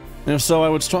 If so, I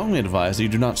would strongly advise that you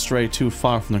do not stray too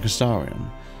far from the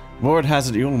Crystarium. Word has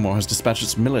it Ulmor has dispatched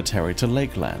its military to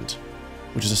Lakeland,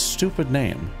 which is a stupid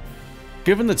name.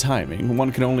 Given the timing,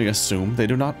 one can only assume they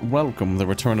do not welcome the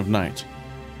return of night.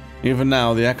 Even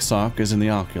now, the Exarch is in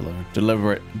the Ocular,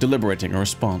 deliberating a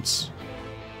response.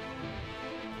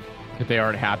 If they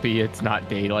aren't happy, it's not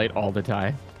daylight all the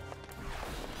time.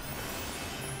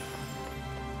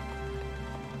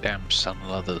 Damn sun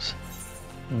leathers.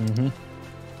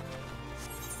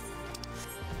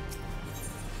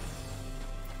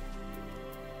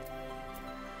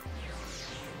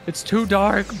 It's too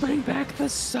dark. Bring back the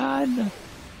sun.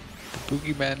 The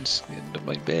boogeyman's into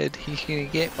my bed. He's gonna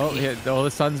get me. Oh, yeah. Oh,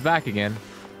 the sun's back again.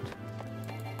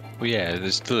 Well, yeah,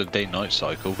 there's still a day-night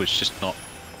cycle, but it's just not.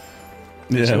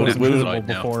 Yeah, it would have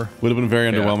been very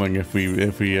Yeah. underwhelming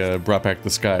if we brought back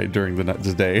the sky during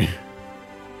the day.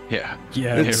 Yeah,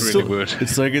 yeah, it really would.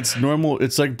 It's like it's normal.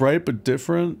 It's like bright but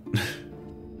different.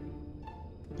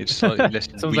 It's slightly less.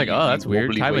 Someone's like, oh, that's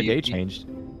weird. Time of day changed.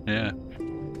 Yeah.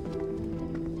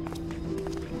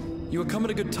 You have come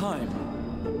at a good time.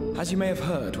 As you may have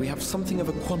heard, we have something of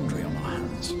a quandary on our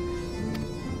hands.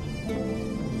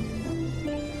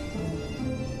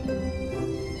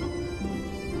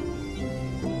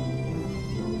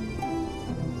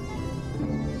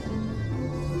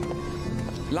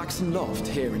 Laxon Loft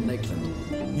here in Lakeland.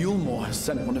 Ulmor has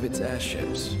sent one of its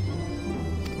airships.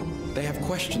 They have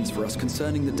questions for us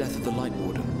concerning the death of the Light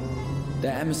Warden.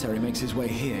 Their emissary makes his way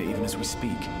here even as we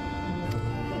speak.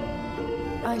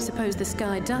 I suppose the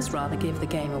sky does rather give the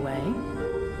game away.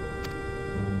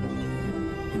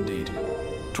 Indeed.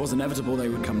 'Twas inevitable they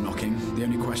would come knocking. The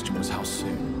only question was how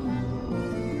soon.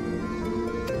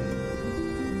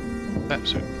 That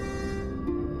soon.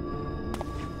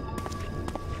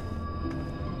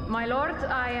 My lord,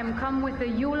 I am come with the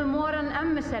Ulmoran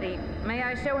emissary. May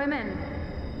I show him in?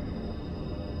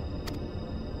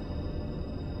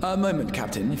 A moment,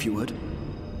 Captain, if you would.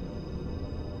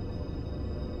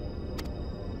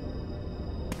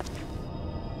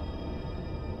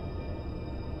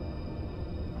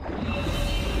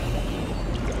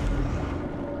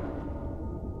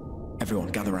 Everyone,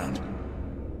 gather round.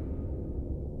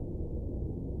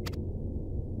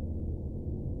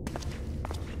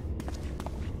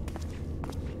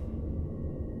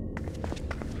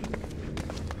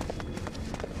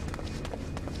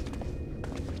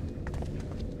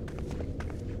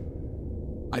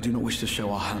 I do not wish to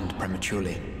show our hand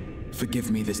prematurely.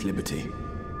 Forgive me this liberty.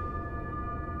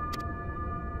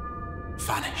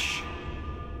 Vanish.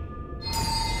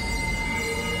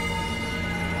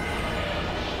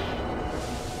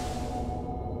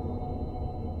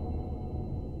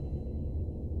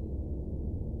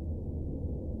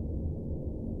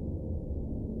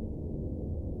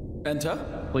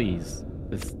 Enter. Please.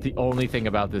 The only thing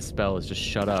about this spell is just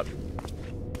shut up.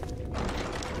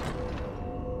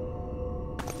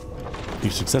 You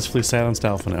successfully silenced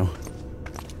Alpha now.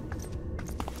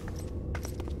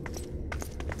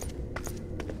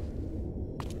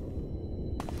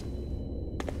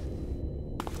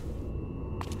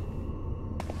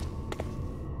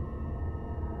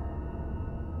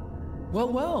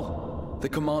 Well, well. The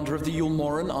commander of the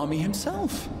Ulmoran army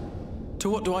himself. To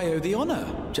what do I owe the honor,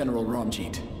 General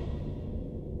Ranjit?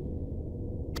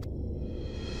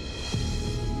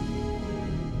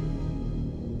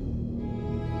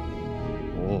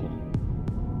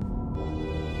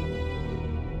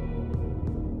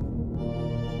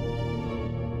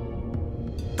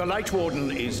 The Light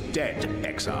Warden is dead,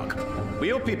 Exarch. Were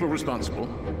your people responsible?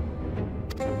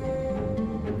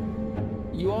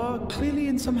 You are clearly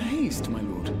in some haste, my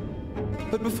lord.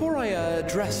 But before I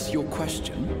address your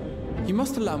question, you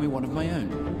must allow me one of my own.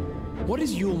 What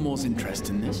is Yulmore's interest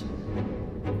in this?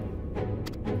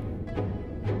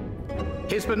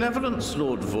 His Benevolence,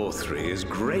 Lord Vorthry, is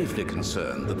gravely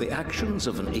concerned that the actions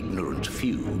of an ignorant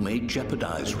few may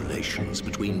jeopardize relations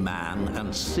between man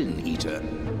and Sin Eater.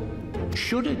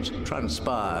 Should it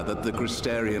transpire that the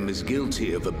Crystarium is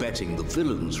guilty of abetting the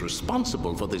villains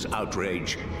responsible for this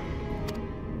outrage,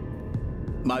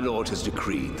 my lord has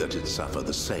decreed that it suffer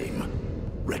the same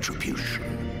retribution.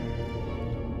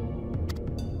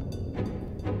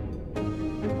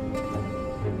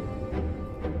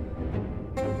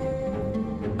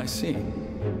 I see.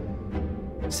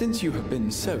 Since you have been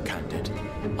so candid,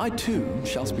 I too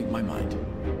shall speak my mind.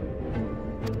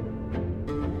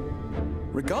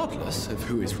 Regardless of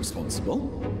who is responsible,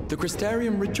 the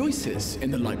Crystarium rejoices in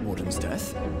the Light Warden's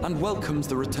death and welcomes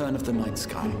the return of the night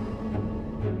sky.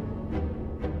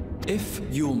 If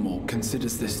Yulmore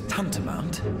considers this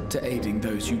tantamount to aiding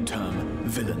those you term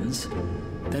villains,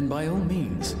 then by all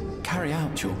means, carry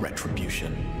out your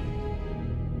retribution.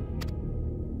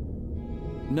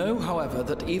 Know, however,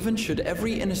 that even should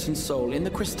every innocent soul in the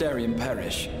Crystarium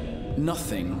perish,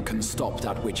 nothing can stop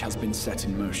that which has been set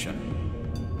in motion.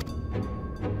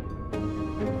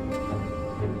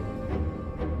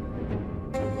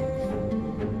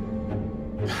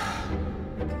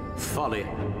 Folly.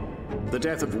 The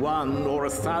death of one or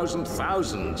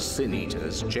 1,000,000 Sin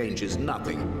Eaters changes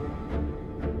nothing.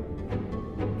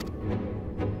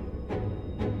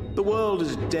 The world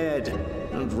is dead,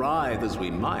 and writhe as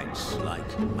we might,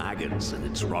 like maggots in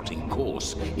its rotting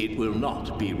course, it will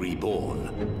not be reborn.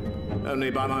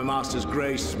 Only by my master's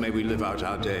grace may we live out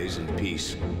our days in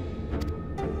peace.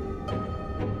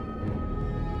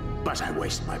 But I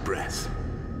waste my breath.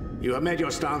 You have made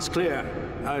your stance clear.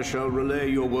 I shall relay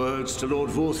your words to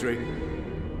Lord Vorthry.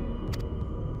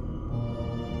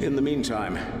 In the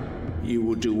meantime, you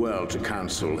would do well to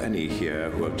counsel any here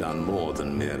who have done more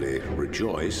than merely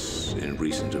rejoice in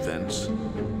recent events,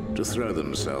 to throw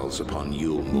themselves upon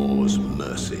Yulmore's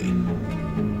mercy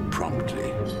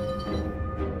promptly.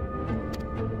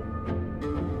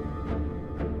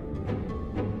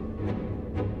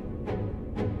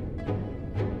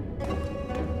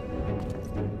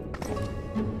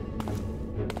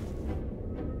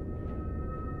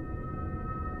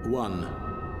 One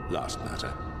last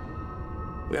matter.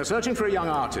 We are searching for a young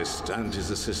artist and his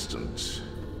assistant.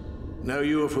 Know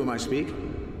you of whom I speak?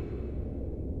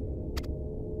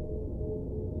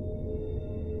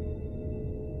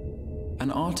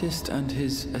 An artist and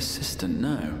his assistant,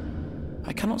 no.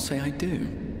 I cannot say I do.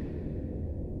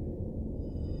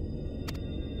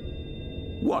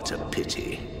 What a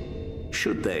pity.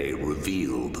 Should they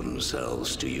reveal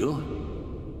themselves to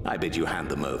you, I bid you hand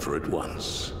them over at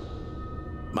once.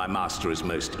 My master is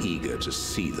most eager to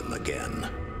see them again.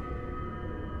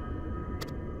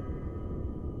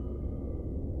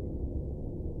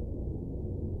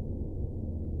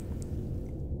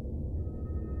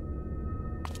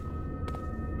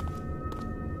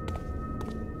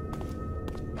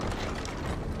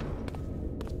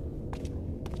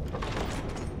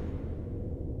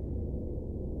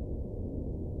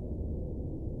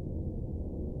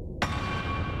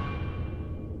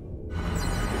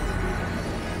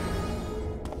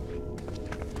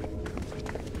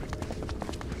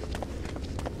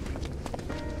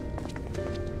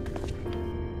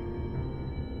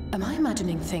 Am I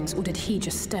imagining things, or did he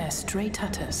just stare straight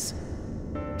at us?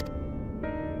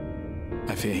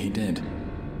 I fear he did.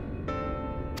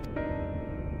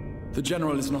 The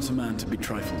General is not a man to be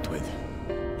trifled with.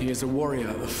 He is a warrior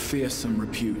of fearsome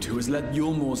repute who has led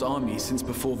Yulmore's army since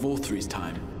before Vorthry's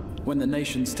time, when the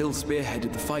nation still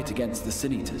spearheaded the fight against the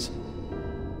Sin Eaters.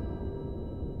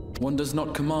 One does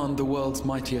not command the world's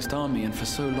mightiest army, and for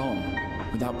so long,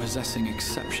 without possessing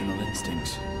exceptional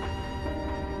instincts.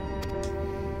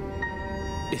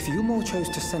 If Yulmore chose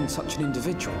to send such an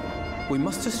individual, we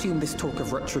must assume this talk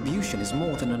of retribution is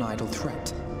more than an idle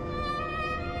threat.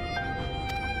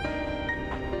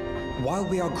 While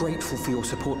we are grateful for your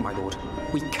support, my lord,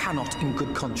 we cannot in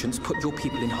good conscience put your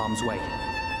people in harm's way.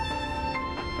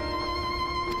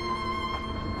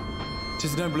 It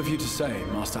is noble of you to say,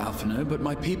 Master Alphino, but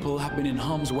my people have been in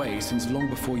harm's way since long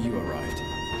before you arrived.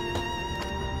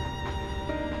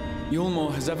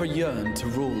 Yulmore has ever yearned to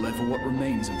rule over what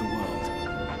remains of the world.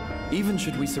 Even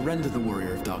should we surrender the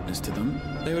Warrior of Darkness to them,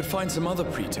 they would find some other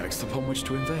pretext upon which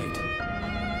to invade.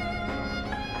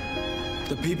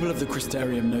 The people of the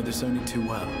Crystarium know this only too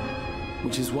well,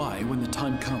 which is why, when the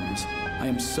time comes, I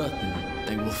am certain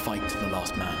they will fight to the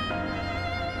last man.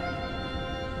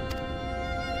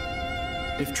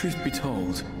 If truth be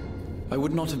told, I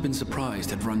would not have been surprised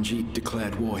had Ranjit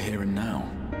declared war here and now.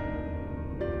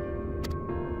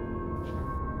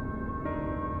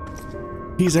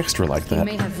 He's extra like that. He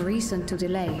may have reason to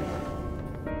delay.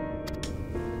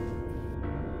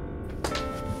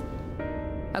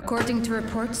 According to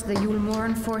reports, the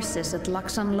Yulmoran forces at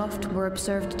Laxan Loft were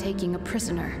observed taking a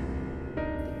prisoner.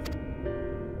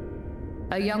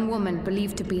 A young woman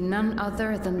believed to be none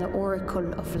other than the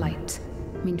Oracle of Light,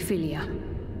 Minfilia.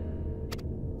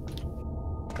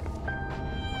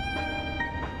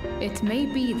 It may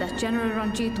be that General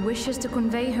Ranjit wishes to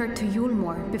convey her to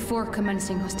Yulmor before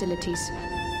commencing hostilities.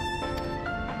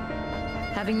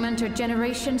 Having mentored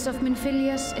generations of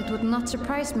Minfilias, it would not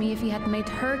surprise me if he had made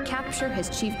her capture his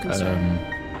chief concern.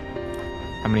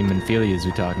 How many Minfilias are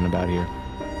we talking about here?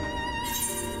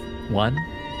 1?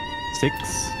 6?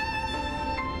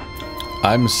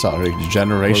 I'm sorry,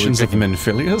 generations of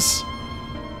Minfilias?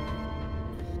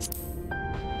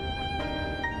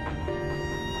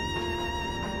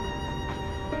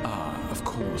 Of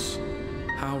course.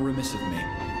 How remiss of me.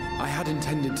 I had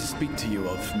intended to speak to you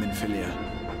of Minfilia.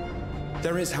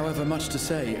 There is, however, much to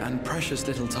say, and precious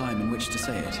little time in which to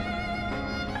say it.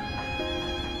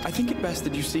 I think it best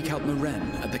that you seek out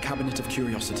Moren at the Cabinet of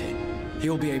Curiosity.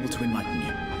 He'll be able to enlighten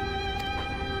you.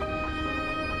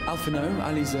 Alphino,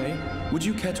 Alize, would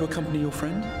you care to accompany your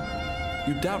friend?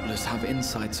 You doubtless have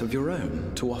insights of your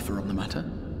own to offer on the matter.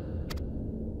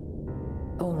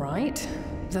 All right,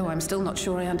 though I'm still not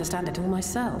sure I understand it all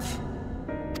myself.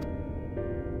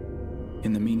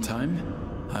 In the meantime,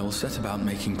 I will set about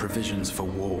making provisions for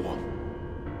war.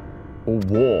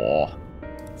 War?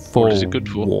 What is it good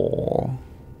for? War.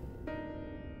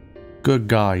 Good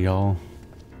guy, y'all.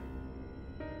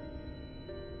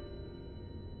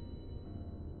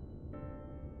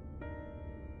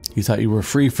 You thought you were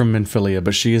free from Minfilia,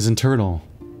 but she is internal.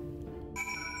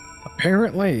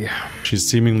 Apparently. She's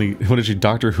seemingly... What did she,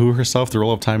 Doctor Who herself through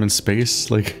all of time and space?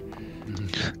 Like...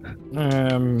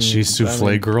 She's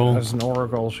Souffle Girl? As an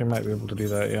oracle, she might be able to do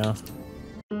that, yeah.